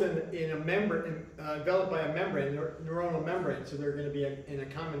both in a membrane, enveloped by a membrane, neuronal membrane, so they're going to be in a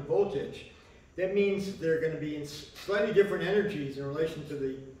common voltage, that means they're going to be in slightly different energies in relation to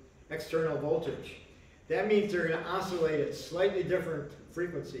the external voltage. That means they're going to oscillate at slightly different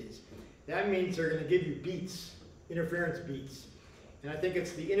frequencies. That means they're going to give you beats, interference beats. And I think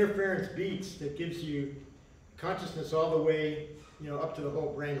it's the interference beats that gives you consciousness all the way, up to the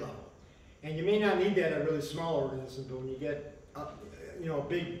whole brain level. And you may not need that in a really small organism, but when you get a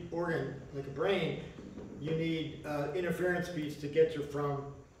big organ like a brain, you need interference beats to get you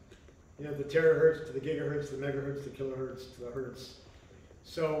from the terahertz to the gigahertz, to the megahertz, to the kilohertz, to the hertz.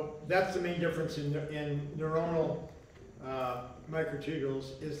 So that's the main difference in neuronal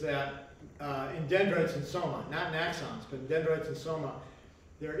microtubules, is that in dendrites and soma, not in axons, but in dendrites and soma,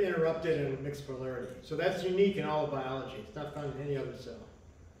 they're interrupted in a mixed polarity. So that's unique in all of biology. It's not found in any other cell.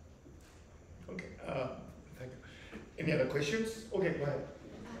 Okay, thank you. Any other questions? Okay, go ahead.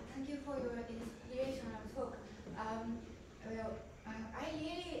 Thank you for your inspirational talk. I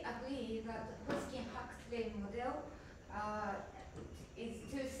really agree that Hoskin-Huxley model is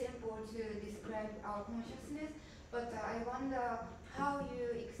too simple to describe our consciousness, but I wonder how you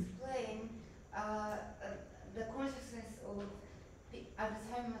explain the consciousness of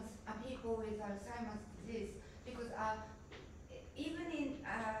Alzheimer's, people with Alzheimer's disease, because even in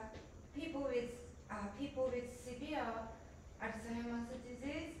people with severe Alzheimer's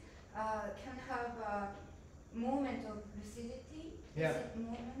disease can have a moment of lucidity, lucid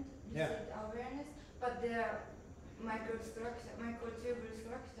moment, lucid awareness, but their microtubule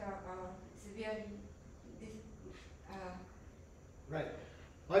structure are severely Right.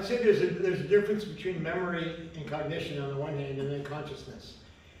 Well, I'd say there's a difference between memory and cognition on the one hand, and then consciousness.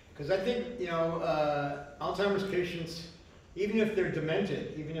 Because I think Alzheimer's patients, even if they're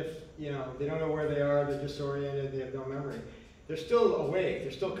demented, even if they don't know where they are, they're disoriented, they have no memory, they're still awake,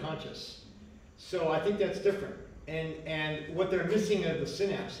 they're still conscious. So I think that's different. And what they're missing are the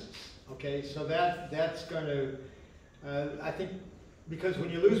synapses. Okay, so that's going to I think, because when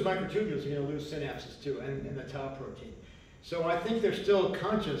you lose microtubules, you're going to lose synapses too, and the tau protein. So I think they're still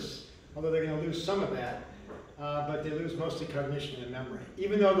conscious, although they're going to lose some of that. but they lose mostly cognition and memory.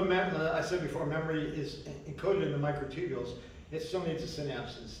 Even though I said before, memory is encoded in the microtubules, it still needs the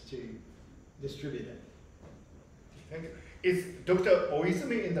synapses to distribute it. Thank you. Is Dr.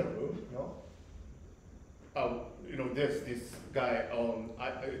 Oizumi in the room? No? You know, there's this guy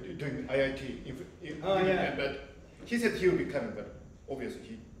doing IIT. Oh, yeah. But he said he will be coming, but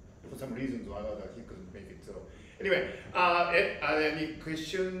obviously for some reasons or other, he couldn't make it. So anyway, are there any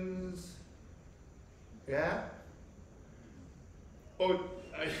questions? Yeah? Oh,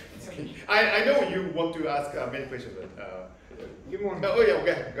 I know you want to ask many questions, but Give me one. oh yeah,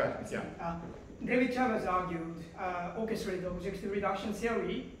 okay, go ahead. Yeah. David Chalmers argued orchestrated object reduction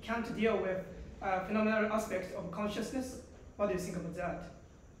theory can't deal with phenomenal aspects of consciousness. What do you think about that?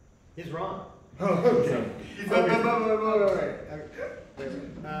 He's wrong. Oh, okay.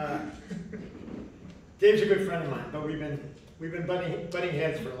 Dave's a good friend of mine, but we've been butting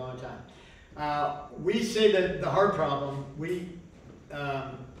heads for a long time. We say that the hard problem, we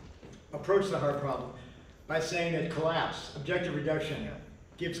approach the hard problem by saying that collapse, objective reduction,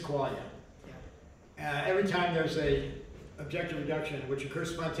 gives qualia. Every time there's a objective reduction which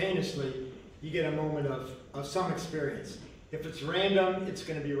occurs spontaneously, you get a moment of some experience. If it's random, it's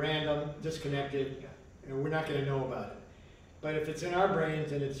going to be random, disconnected, and we're not going to know about it. But if it's in our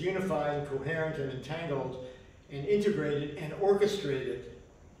brains and it's unified and coherent and entangled and integrated and orchestrated,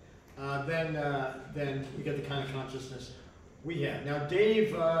 then we get the kind of consciousness we have. Now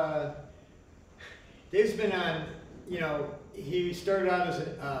Dave's been on, he started out as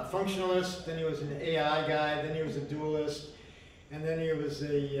a functionalist, then he was an AI guy, then he was a dualist, and then he was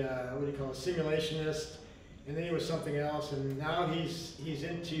a, simulationist, and then he was something else, and now he's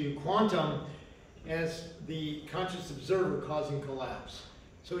into quantum as the conscious observer causing collapse.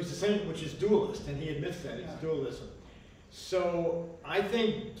 So he's the same, which is dualist, and he admits that, it's dualism. So I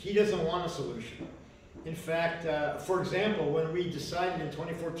think he doesn't want a solution. In fact, for example, when we decided in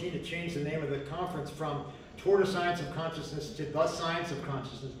 2014 to change the name of the conference from Toward a Science of Consciousness to The Science of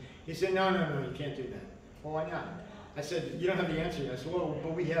Consciousness, he said, no, you can't do that. Well, why not? I said, you don't have the answer yet. I said, well,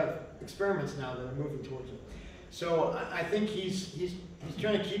 but we have experiments now that are moving towards it. So I think he's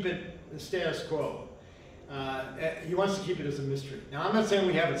trying to keep it the status quo. He wants to keep it as a mystery. Now, I'm not saying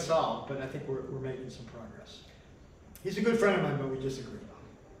we have it solved, but I think we're making some progress. He's a good friend of mine, but we disagree.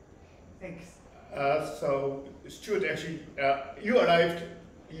 Thanks. So, Stuart, actually, you arrived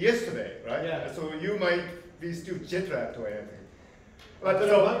yesterday, right? Yeah. So you might be still jet lagged or anything. But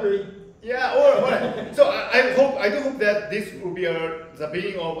I'm hungry. Yeah, all right. So I do hope that this will be the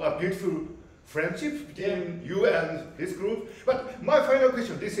beginning of a beautiful friendship between you and this group. But my final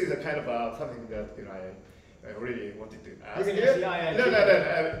question, this is a kind of something that I really wanted to ask.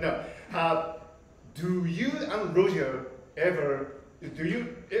 No. Do you and Roger ever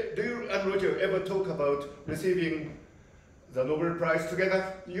talk about receiving the Nobel Prize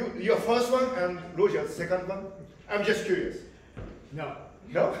together? Your first one and Roger's second one? I'm just curious. No.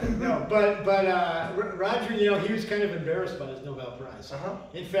 No? No, but Roger, he was kind of embarrassed by his Nobel Prize.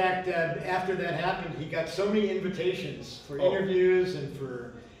 In fact, after that happened, he got so many invitations for interviews and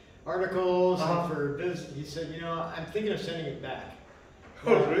for articles and for business. He said, I'm thinking of sending it back.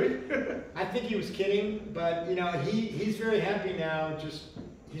 Oh, really? I think he was kidding, but he's very happy now.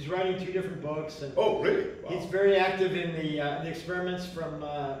 He's writing 2 different books. And oh, really? Wow. He's very active in the experiments from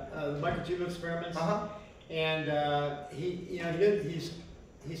the microtubule experiments. And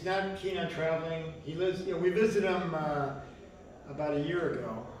he's not keen on traveling. He lives. We visited him about a year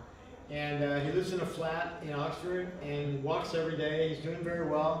ago, and he lives in a flat in Oxford and walks every day. He's doing very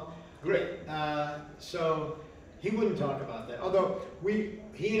well. Great. So he wouldn't talk about that. Although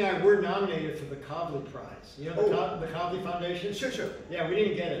he and I were nominated for the Kavli Prize. The Kavli Foundation. Sure. Yeah, we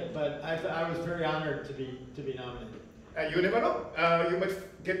didn't get it, but I was very honored to be nominated. You never know. You might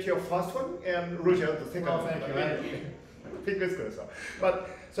get your first one, and Roger the second one. Thank you. Fingers crossed. But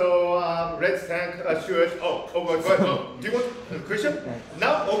so let's thank Stuart. Oh my God. Do you want a question?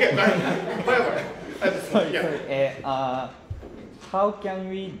 Now? Okay. Sorry. How can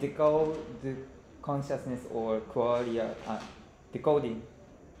we decode the consciousness or qualia decoding?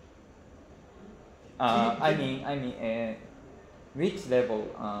 Which level?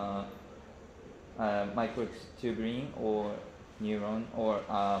 Microtubule or neuron or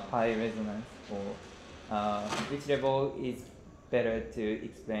pi resonance, or which level is better to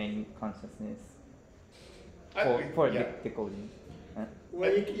explain consciousness for decoding?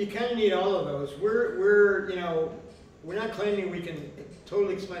 Well, you kind of need all of those. We're not claiming we can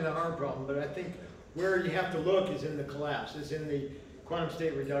totally explain the harm problem, but I think where you have to look is in the collapse, is in the quantum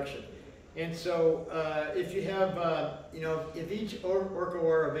state reduction. And so if you have, if each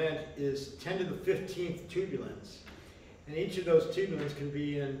OR event is 10 to the 15th tubulins, and each of those tubulins can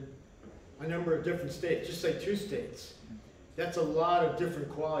be in a number of different states, just say 2 states, that's a lot of different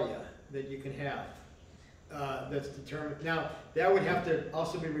qualia that you can have that's determined. Now, that would have to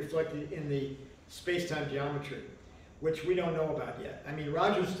also be reflected in the space-time geometry, which we don't know about yet. I mean,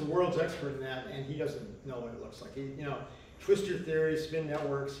 Roger's the world's expert in that, and he doesn't know what it looks like. Twistor theory, spin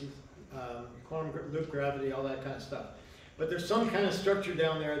networks, quantum loop gravity, all that kind of stuff. But there's some kind of structure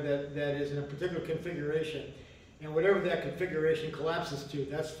down there that is in a particular configuration, and whatever that configuration collapses to,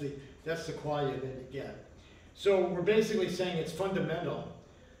 that's the qualia that you get. So we're basically saying it's fundamental,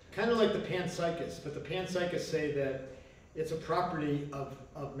 kind of like the panpsychists, but the panpsychists say that it's a property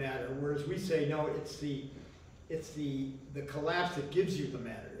of matter, whereas we say no, it's the collapse that gives you the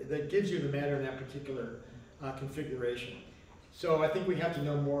matter, in that particular configuration. So I think we have to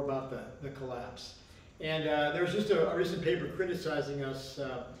know more about the collapse. And there was just a recent paper criticizing us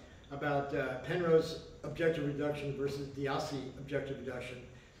about Penrose objective reduction versus Diassi objective reduction.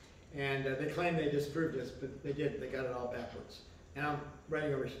 And they claim they disproved this, but they didn't. They got it all backwards. And I'm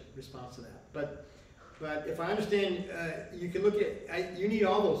writing a response to that. But if I understand, you can look at, you need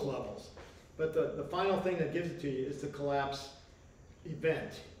all those levels. But the final thing that gives it to you is the collapse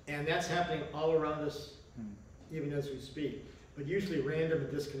event. And that's happening all around us, even as we speak. But usually random and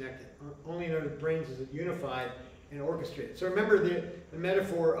disconnected. Only in our brains is it unified and orchestrated. So remember the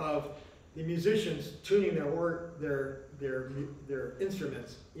metaphor of the musicians tuning their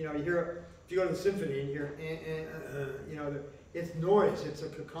instruments. You hear, if you go to the symphony and you hear, it's noise, it's a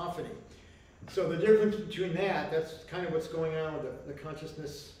cacophony. So the difference between that's kind of what's going on with the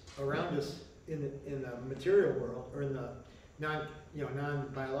consciousness around us in the material world, or in the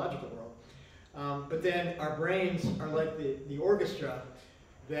non-biological world. But then our brains are like the orchestra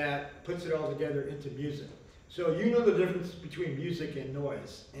that puts it all together into music. So you know the difference between music and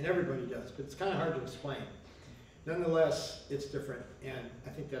noise, and everybody does, but it's kind of hard to explain. Nonetheless, it's different, and I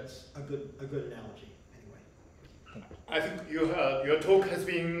think that's a good analogy. Anyway, I think your talk has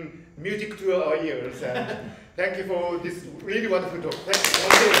been music to our ears, and thank you for this really wonderful talk.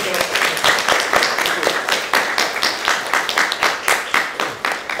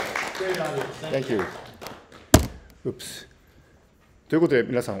 Great audience. Thank you. Oops. ということで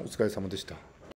皆さんお疲れ様でした。